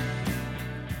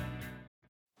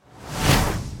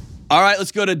 All right,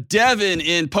 let's go to Devin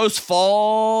in Post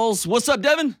Falls. What's up,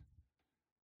 Devin?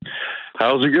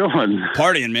 How's it going?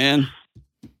 Partying, man.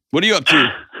 What are you up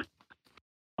to?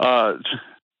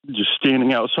 Just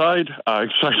standing outside.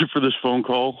 Excited for this phone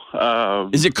call.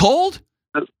 Is it cold?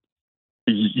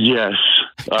 Yes.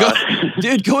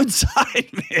 Dude, go inside,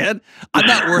 man. I'm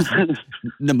not worth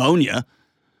pneumonia.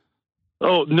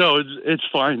 Oh, no, it's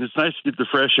fine. It's nice to get the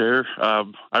fresh air.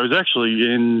 I was actually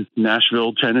in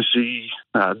Nashville, Tennessee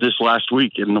this last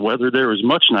week, and the weather there was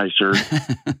much nicer.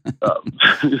 Oh,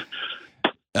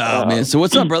 man. So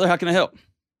what's up, brother? How can I help?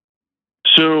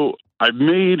 So I've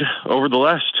made, over the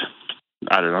last,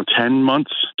 10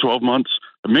 months, 12 months,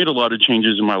 I've made a lot of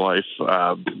changes in my life.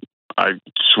 I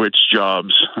switched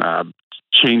jobs,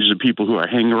 changed the people who I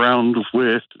hang around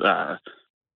with,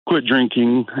 quit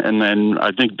drinking. And then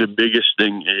I think the biggest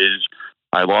thing is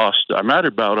I'm at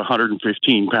about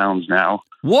 115 pounds now.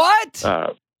 What?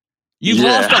 You've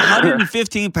lost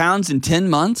 115 pounds in 10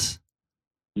 months?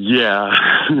 Yeah.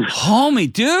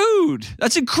 Homie, dude,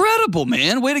 that's incredible,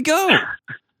 man. Way to go.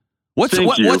 What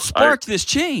sparked this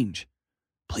change?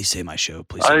 Please say my show.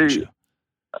 Please say my show.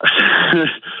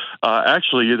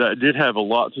 Actually, that did have a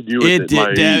lot to do with it.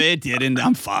 It didn't.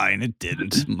 I'm fine. It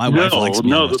didn't. My wife likes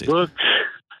me. No, the book,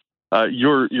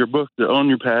 your book, The Own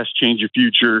Your Past, Change Your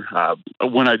Future.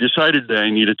 When I decided that I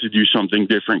needed to do something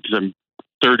different, because I'm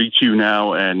 32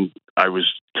 now, and I was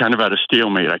kind of at a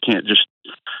stalemate. I can't just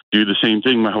do the same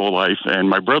thing my whole life. And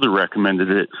my brother recommended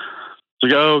it. It's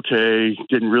like, okay,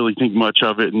 didn't really think much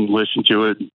of it and listened to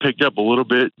it. Picked up a little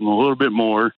bit and a little bit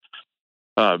more.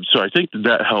 So I think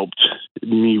that helped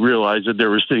me realize that there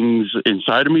was things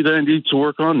inside of me that I needed to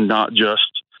work on, not just,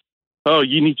 oh,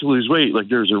 you need to lose weight. Like,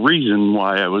 there's a reason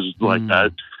why I was like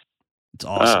that. It's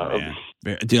awesome, man.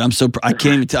 Dude, I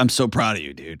can't even I'm so proud of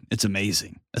you, dude. It's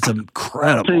amazing. It's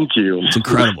incredible. Thank you. It's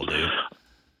incredible, dude.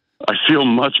 I feel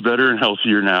much better and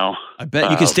healthier now. I bet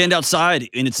you can stand outside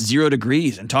and it's 0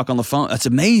 degrees and talk on the phone. That's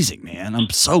amazing, man. I'm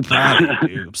so proud of you,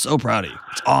 dude. I'm so proud of you.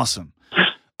 It's awesome.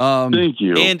 Thank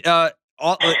you. And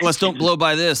let's don't blow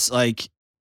by this. Like,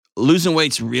 losing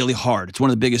weight's really hard. It's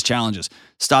one of the biggest challenges.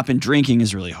 Stopping drinking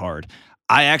is really hard.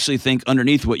 I actually think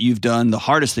underneath what you've done, the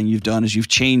hardest thing you've done is you've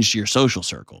changed your social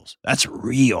circles. That's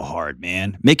real hard,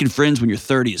 man. Making friends when you're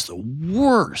 30 is the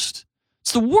worst.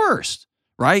 It's the worst.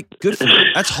 Right? Good for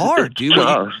you. That's hard, dude.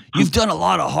 You've done a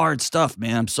lot of hard stuff,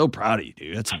 man. I'm so proud of you,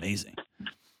 dude. That's amazing.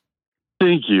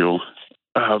 Thank you.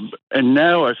 And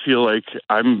now I feel like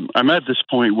I'm at this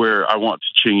point where I want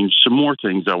to change some more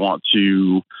things.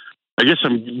 I guess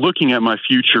I'm looking at my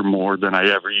future more than I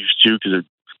ever used to, because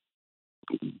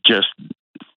it just,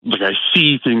 like, I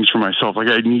see things for myself. Like,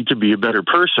 I need to be a better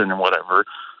person and whatever.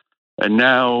 And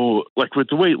now, like with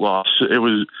the weight loss, it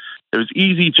was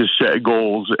easy to set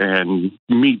goals and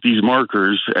meet these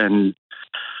markers. And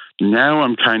now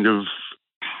I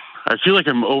feel like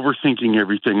I'm overthinking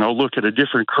everything. I'll look at a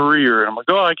different career and I'm like,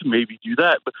 oh, I can maybe do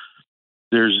that. But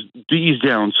there's these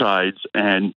downsides.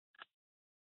 And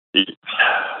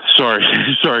sorry,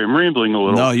 I'm rambling a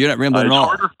little. No, you're not rambling at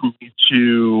all. It's harder for me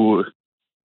to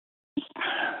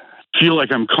feel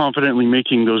like I'm confidently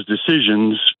making those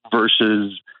decisions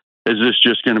versus, is this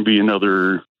just going to be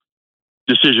another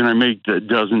decision I make that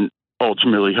doesn't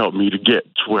ultimately help me to get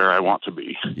to where I want to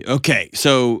be? Okay,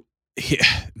 so,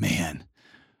 man,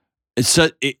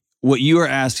 what you are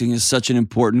asking is such an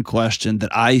important question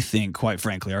that I think, quite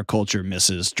frankly, our culture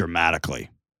misses dramatically.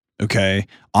 Okay,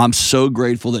 I'm so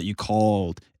grateful that you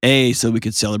called, A, so we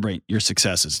could celebrate your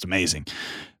successes. It's amazing.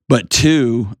 But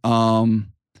 2,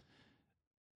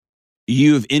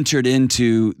 you have entered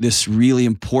into this really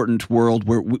important world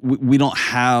where we don't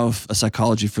have a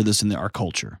psychology for this in our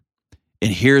culture.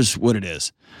 And here's what it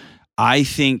is. I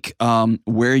think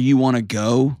where you want to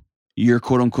go, your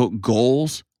quote unquote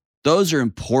goals, those are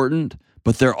important,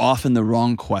 but they're often the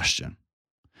wrong question.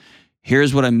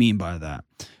 Here's what I mean by that.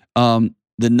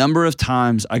 The number of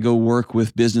times I go work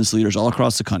with business leaders all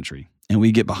across the country, and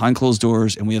we get behind closed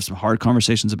doors and we have some hard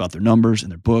conversations about their numbers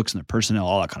and their books and their personnel,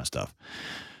 all that kind of stuff.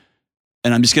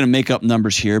 And I'm just going to make up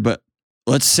numbers here, but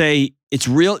let's say it's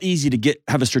real easy to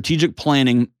have a strategic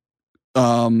planning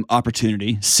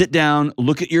opportunity. Sit down,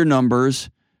 look at your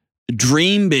numbers,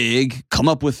 dream big, come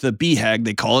up with the BHAG,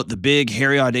 they call it, the big,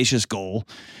 hairy, audacious goal,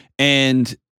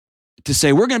 and to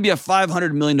say, we're going to be a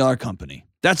 $500 million company.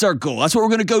 That's our goal. That's what we're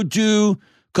going to go do.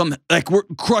 We're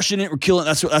crushing it. We're killing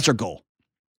it. That's our goal.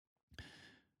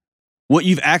 What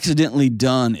you've accidentally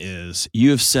done is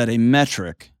you have set a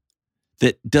metric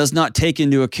that does not take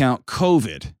into account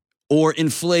COVID or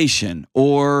inflation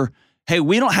or, hey,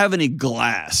 we don't have any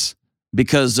glass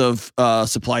because of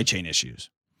supply chain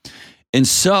issues. And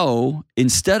so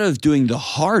instead of doing the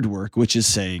hard work, which is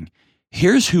saying,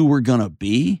 here's who we're going to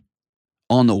be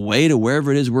on the way to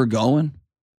wherever it is we're going,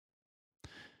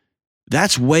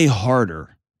 that's way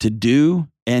harder to do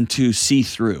and to see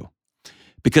through.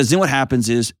 Because then what happens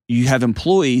is you have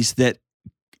employees that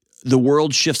the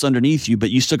world shifts underneath you,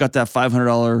 but you still got that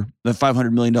 $500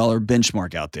 million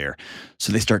benchmark out there.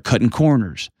 So they start cutting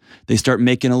corners. They start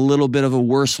making a little bit of a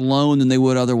worse loan than they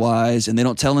would otherwise, and they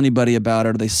don't tell anybody about it,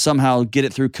 or they somehow get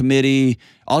it through committee.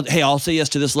 I'll say yes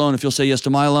to this loan if you'll say yes to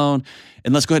my loan,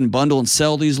 and let's go ahead and bundle and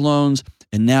sell these loans.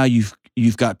 And now you've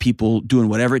got people doing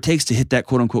whatever it takes to hit that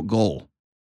quote unquote goal.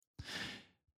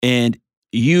 And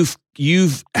you've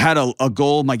had a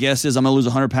goal. My guess is I'm going to lose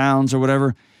 100 pounds or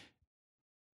whatever.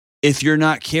 If you're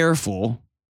not careful,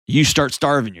 you start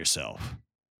starving yourself,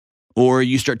 or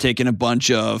you start taking a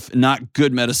bunch of not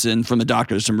good medicine from the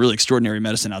doctor. There's some really extraordinary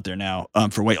medicine out there now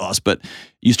for weight loss, but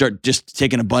you start just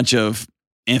taking a bunch of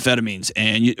amphetamines,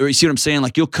 and you see what I'm saying?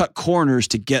 Like, you'll cut corners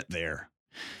to get there,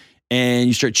 and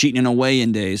you start cheating in a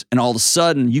weigh-in days, and all of a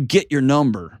sudden you get your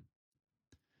number,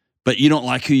 but you don't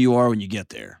like who you are when you get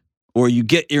there, or you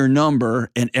get your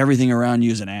number and everything around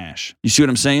you is an ash. You see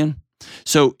what I'm saying?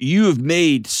 So you have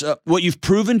what you've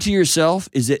proven to yourself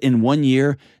is that in 1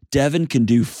 year, Devin can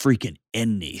do freaking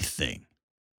anything.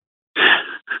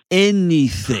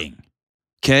 Anything.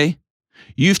 Okay?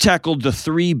 You've tackled the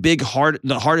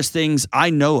the hardest things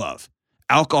I know of: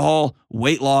 alcohol,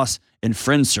 weight loss, and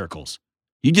friend circles.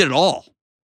 You did it all.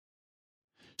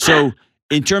 So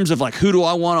in terms of like, who do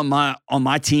I want on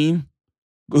my team?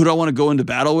 Who do I want to go into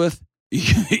battle with?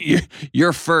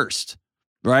 You're first,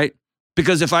 right?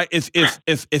 Because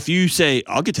if you say,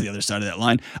 I'll get to the other side of that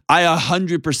line, I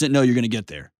 100% know you're going to get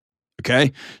there.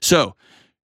 Okay? So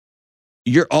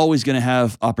you're always going to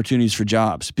have opportunities for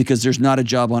jobs because there's not a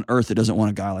job on earth that doesn't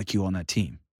want a guy like you on that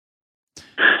team.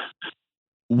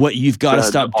 What you've got to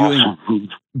stop doing,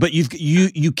 but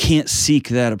you can't seek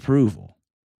that approval.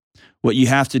 What you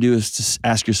have to do is to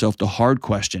ask yourself the hard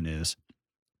question is,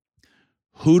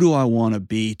 who do I want to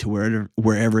be to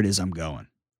wherever it is I'm going?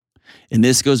 And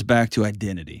this goes back to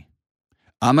identity.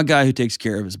 I'm a guy who takes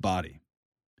care of his body.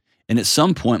 And at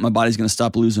some point, my body's going to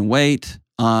stop losing weight.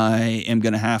 I'm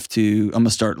going to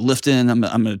start lifting. I'm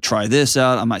going to try this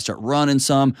out. I might start running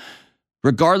some.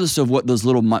 Regardless of what those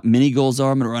little mini goals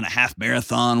are, I'm going to run a half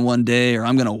marathon one day, or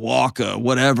I'm going to walk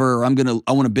whatever, or I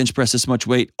want to bench press this much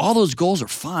weight. All those goals are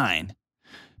fine,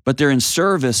 but they're in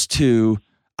service to,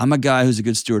 I'm a guy who's a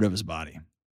good steward of his body.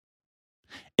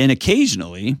 And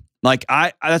occasionally, like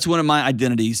that's one of my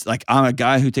identities. Like I'm a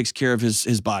guy who takes care of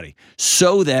his body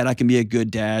so that I can be a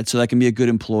good dad, so that I can be a good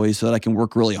employee, so that I can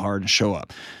work really hard and show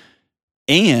up.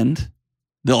 And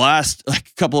the last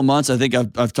couple of months, I think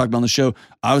I've talked about on the show,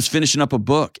 I was finishing up a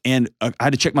book and I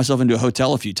had to check myself into a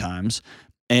hotel a few times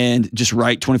and just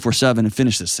write 24/7 and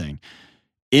finish this thing.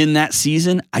 In that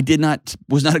season,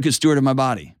 was not a good steward of my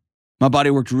body. My body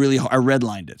worked really hard. I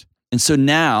redlined it. And so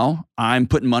now I'm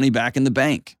putting money back in the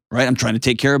bank, right? I'm trying to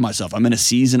take care of myself. I'm in a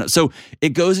season. So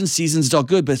it goes in seasons, it's all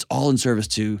good, but it's all in service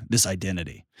to this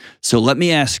identity. So let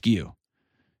me ask you,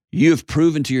 you have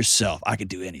proven to yourself, I could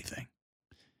do anything.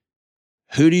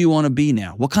 Who do you want to be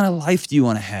now? What kind of life do you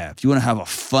want to have? Do you want to have a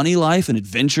funny life, an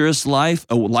adventurous life,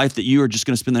 a life that you are just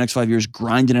going to spend the next 5 years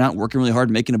grinding it out, working really hard,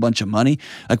 making a bunch of money?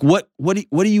 Like what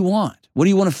do you want? What do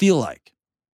you want to feel like?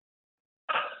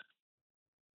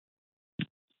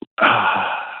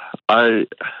 I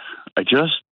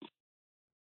just,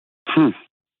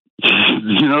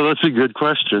 that's a good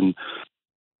question.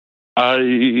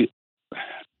 I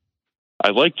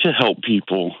like to help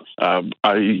people.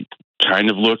 I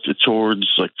kind of looked towards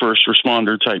like first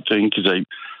responder type thing because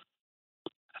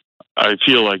I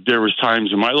feel like there was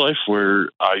times in my life where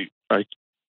I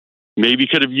maybe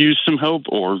could have used some help,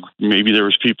 or maybe there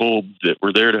was people that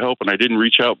were there to help and I didn't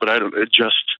reach out, but I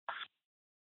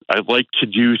like to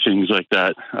do things like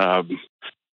that.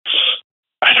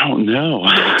 I don't know.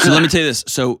 So let me tell you this.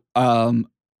 So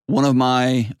one of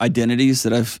my identities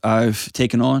that I've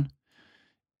taken on,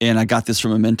 and I got this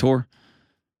from a mentor,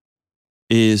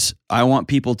 is I want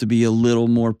people to be a little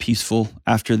more peaceful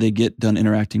after they get done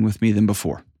interacting with me than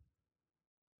before.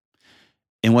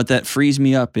 And what that frees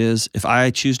me up is if I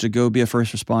choose to go be a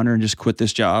first responder and just quit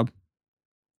this job,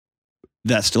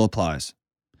 that still applies.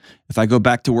 If I go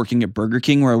back to working at Burger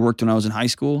King where I worked when I was in high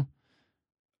school,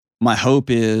 my hope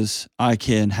is I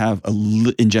can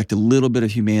inject a little bit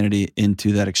of humanity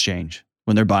into that exchange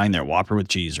when they're buying their Whopper with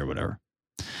cheese or whatever.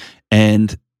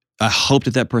 And I hope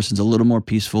that person's a little more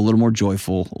peaceful, a little more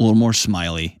joyful, a little more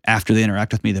smiley after they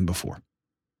interact with me than before.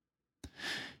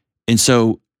 And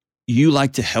so you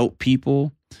like to help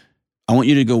people. I want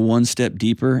you to go one step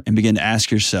deeper and begin to ask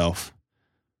yourself,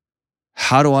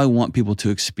 how do I want people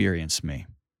to experience me?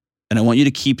 And I want you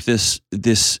to keep this,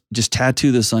 just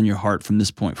tattoo this on your heart from this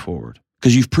point forward,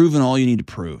 because you've proven all you need to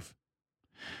prove.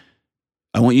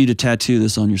 I want you to tattoo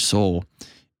this on your soul.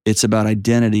 It's about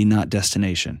identity, not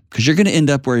destination, because you're going to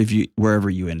end up wherever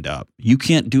you end up. You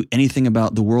can't do anything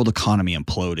about the world economy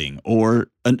imploding or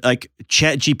like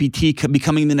ChatGPT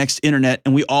becoming the next internet,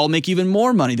 and we all make even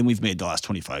more money than we've made the last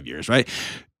 25 years, right?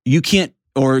 You can't,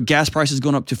 or gas prices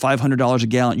going up to $500 a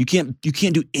gallon. You can't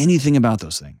do anything about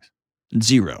those things.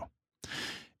 Zero.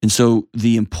 And so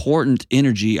the important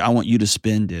energy I want you to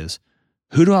spend is,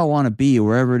 who do I want to be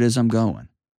wherever it is I'm going?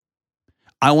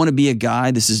 I want to be a guy,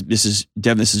 this is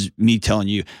Devin, this is me telling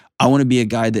you, I want to be a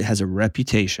guy that has a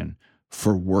reputation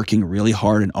for working really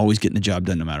hard and always getting the job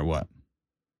done no matter what.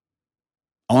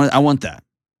 I want that.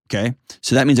 Okay.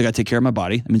 So that means I got to take care of my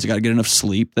body. That means I got to get enough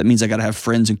sleep. That means I got to have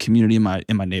friends and community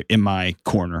in my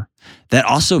corner. That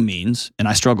also means, and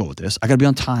I struggle with this, I got to be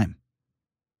on time.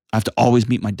 I have to always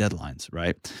meet my deadlines,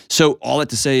 right? So all that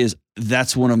to say is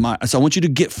that's one of my, so I want you to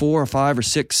get 4 or 5 or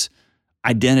 6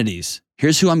 identities.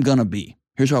 Here's who I'm going to be.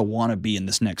 Here's who I want to be in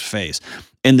this next phase.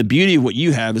 And the beauty of what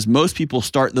you have is most people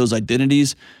start those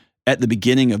identities at the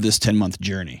beginning of this 10-month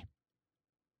journey.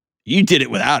 You did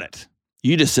it without it.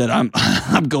 You just said, I'm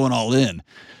going all in.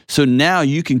 So now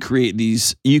you can create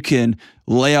these, you can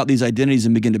lay out these identities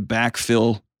and begin to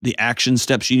backfill the action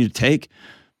steps you need to take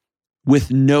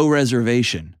with no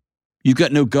reservation. You've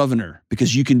got no governor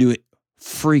because you can do it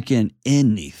freaking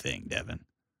anything, Devin.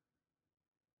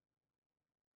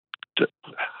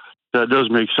 That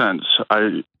does make sense.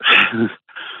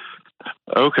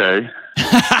 Okay.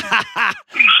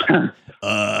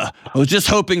 I was just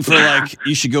hoping for like,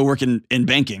 you should go work in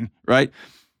banking, right?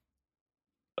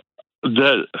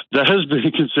 That has been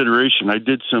a consideration. I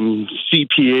did some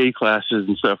CPA classes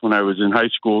and stuff when I was in high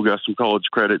school, got some college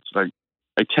credits. I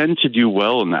tend to do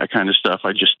well in that kind of stuff.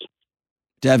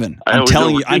 Devin, I'm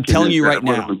telling you right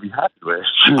now,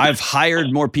 I've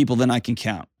hired more people than I can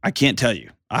count. I can't tell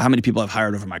you how many people I've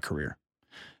hired over my career.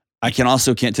 I can't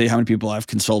tell you how many people I've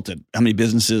consulted, how many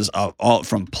businesses, all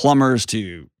from plumbers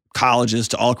to colleges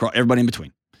to all across, everybody in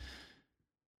between.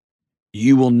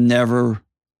 You will never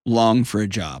long for a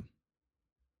job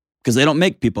because they don't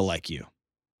make people like you.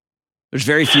 There's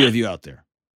very few of you out there.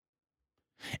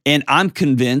 And I'm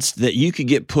convinced that you could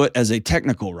get put as a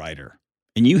technical writer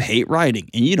and you hate writing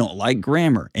and you don't like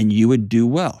grammar and you would do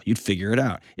well. You'd figure it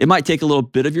out. It might take a little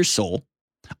bit of your soul.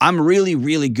 I'm really,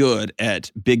 really good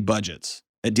at big budgets,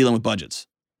 at dealing with budgets.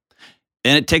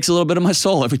 And it takes a little bit of my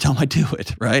soul every time I do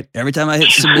it, right? Every time I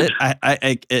hit submit,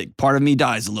 part of me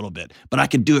dies a little bit, but I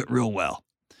can do it real well.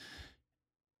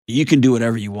 You can do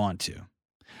whatever you want to.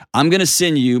 I'm going to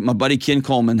send you, my buddy Ken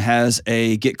Coleman has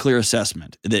a Get Clear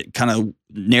assessment that kind of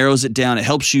narrows it down. It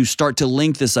helps you start to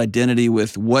link this identity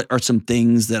with what are some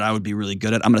things that I would be really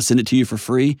good at. I'm going to send it to you for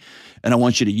free, and I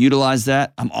want you to utilize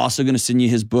that. I'm also going to send you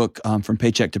his book, From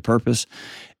Paycheck to Purpose.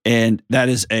 And that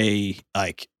is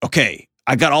okay,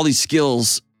 I got all these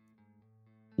skills.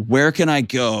 Where can I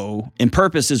go? And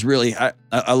purpose is really,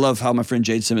 I love how my friend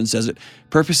Jade Simmons says it.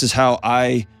 Purpose is how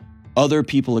other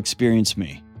people experience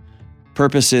me.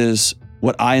 Purpose is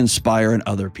what I inspire in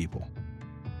other people.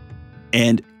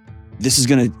 And this is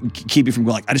going to keep you from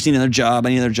going like, I just need another job. I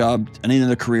need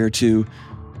another career too.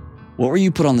 What were you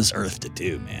put on this earth to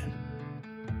do, man?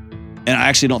 And I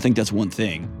actually don't think that's one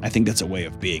thing. I think that's a way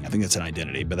of being. I think that's an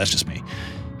identity, but that's just me.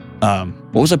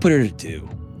 What was I put here to do?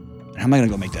 And how am I going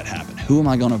to go make that happen? Who am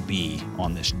I going to be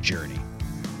on this journey?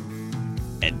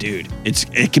 And dude,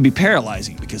 it can be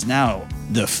paralyzing because now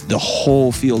the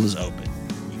whole field is open.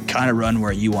 Kind of run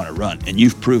where you want to run. And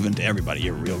you've proven to everybody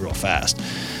you're real fast.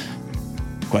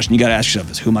 The question you got to ask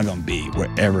yourself is, who am I going to be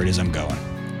wherever it is I'm going?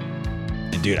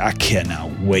 And dude, I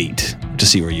cannot wait to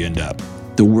see where you end up.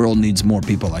 The world needs more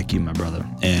people like you, my brother.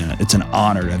 And it's an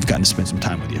honor to have gotten to spend some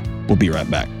time with you. We'll be right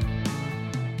back.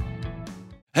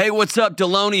 Hey, what's up?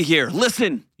 Deloney here.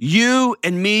 Listen, you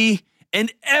and me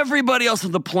and everybody else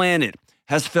on the planet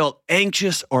has felt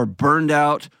anxious or burned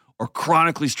out or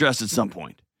chronically stressed at some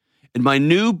point. In my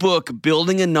new book,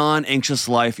 Building a Non-Anxious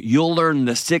Life, you'll learn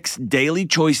the 6 daily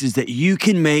choices that you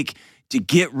can make to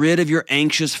get rid of your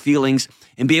anxious feelings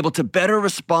and be able to better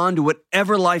respond to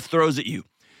whatever life throws at you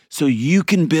so you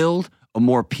can build a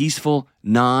more peaceful,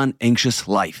 non-anxious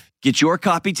life. Get your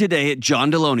copy today at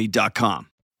johndeloney.com.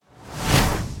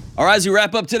 All right, as we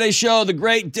wrap up today's show, the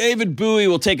great David Bowie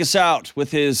will take us out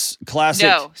with his classic...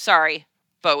 No, sorry,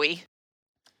 Bowie.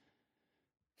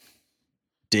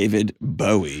 David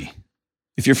Bowie.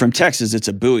 If you're from Texas, it's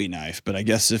a Bowie knife, but I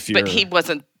guess if you're... But he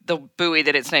wasn't the Bowie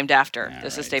that it's named after.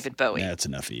 This is David Bowie. That's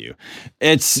enough of you.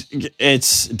 It's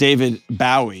David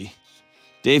Bowie.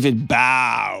 David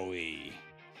Bowie.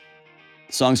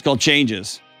 The song's called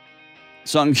Changes.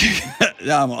 Still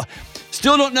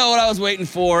don't know what I was waiting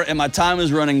for, and my time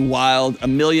was running wild, a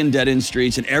million dead-end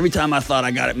streets, and every time I thought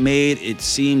I got it made, it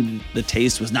seemed the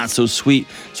taste was not so sweet.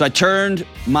 So I turned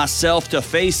myself to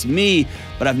face me,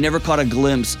 but I've never caught a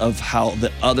glimpse of how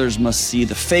the others must see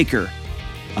the faker.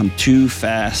 I'm too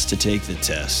fast to take the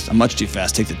test. I'm much too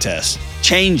fast to take the test.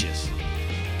 Changes.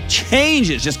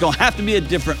 Just gonna have to be a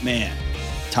different man.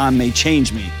 Time may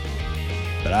change me,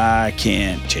 but I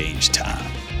can't change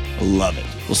time. Love it.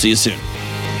 We'll see you soon.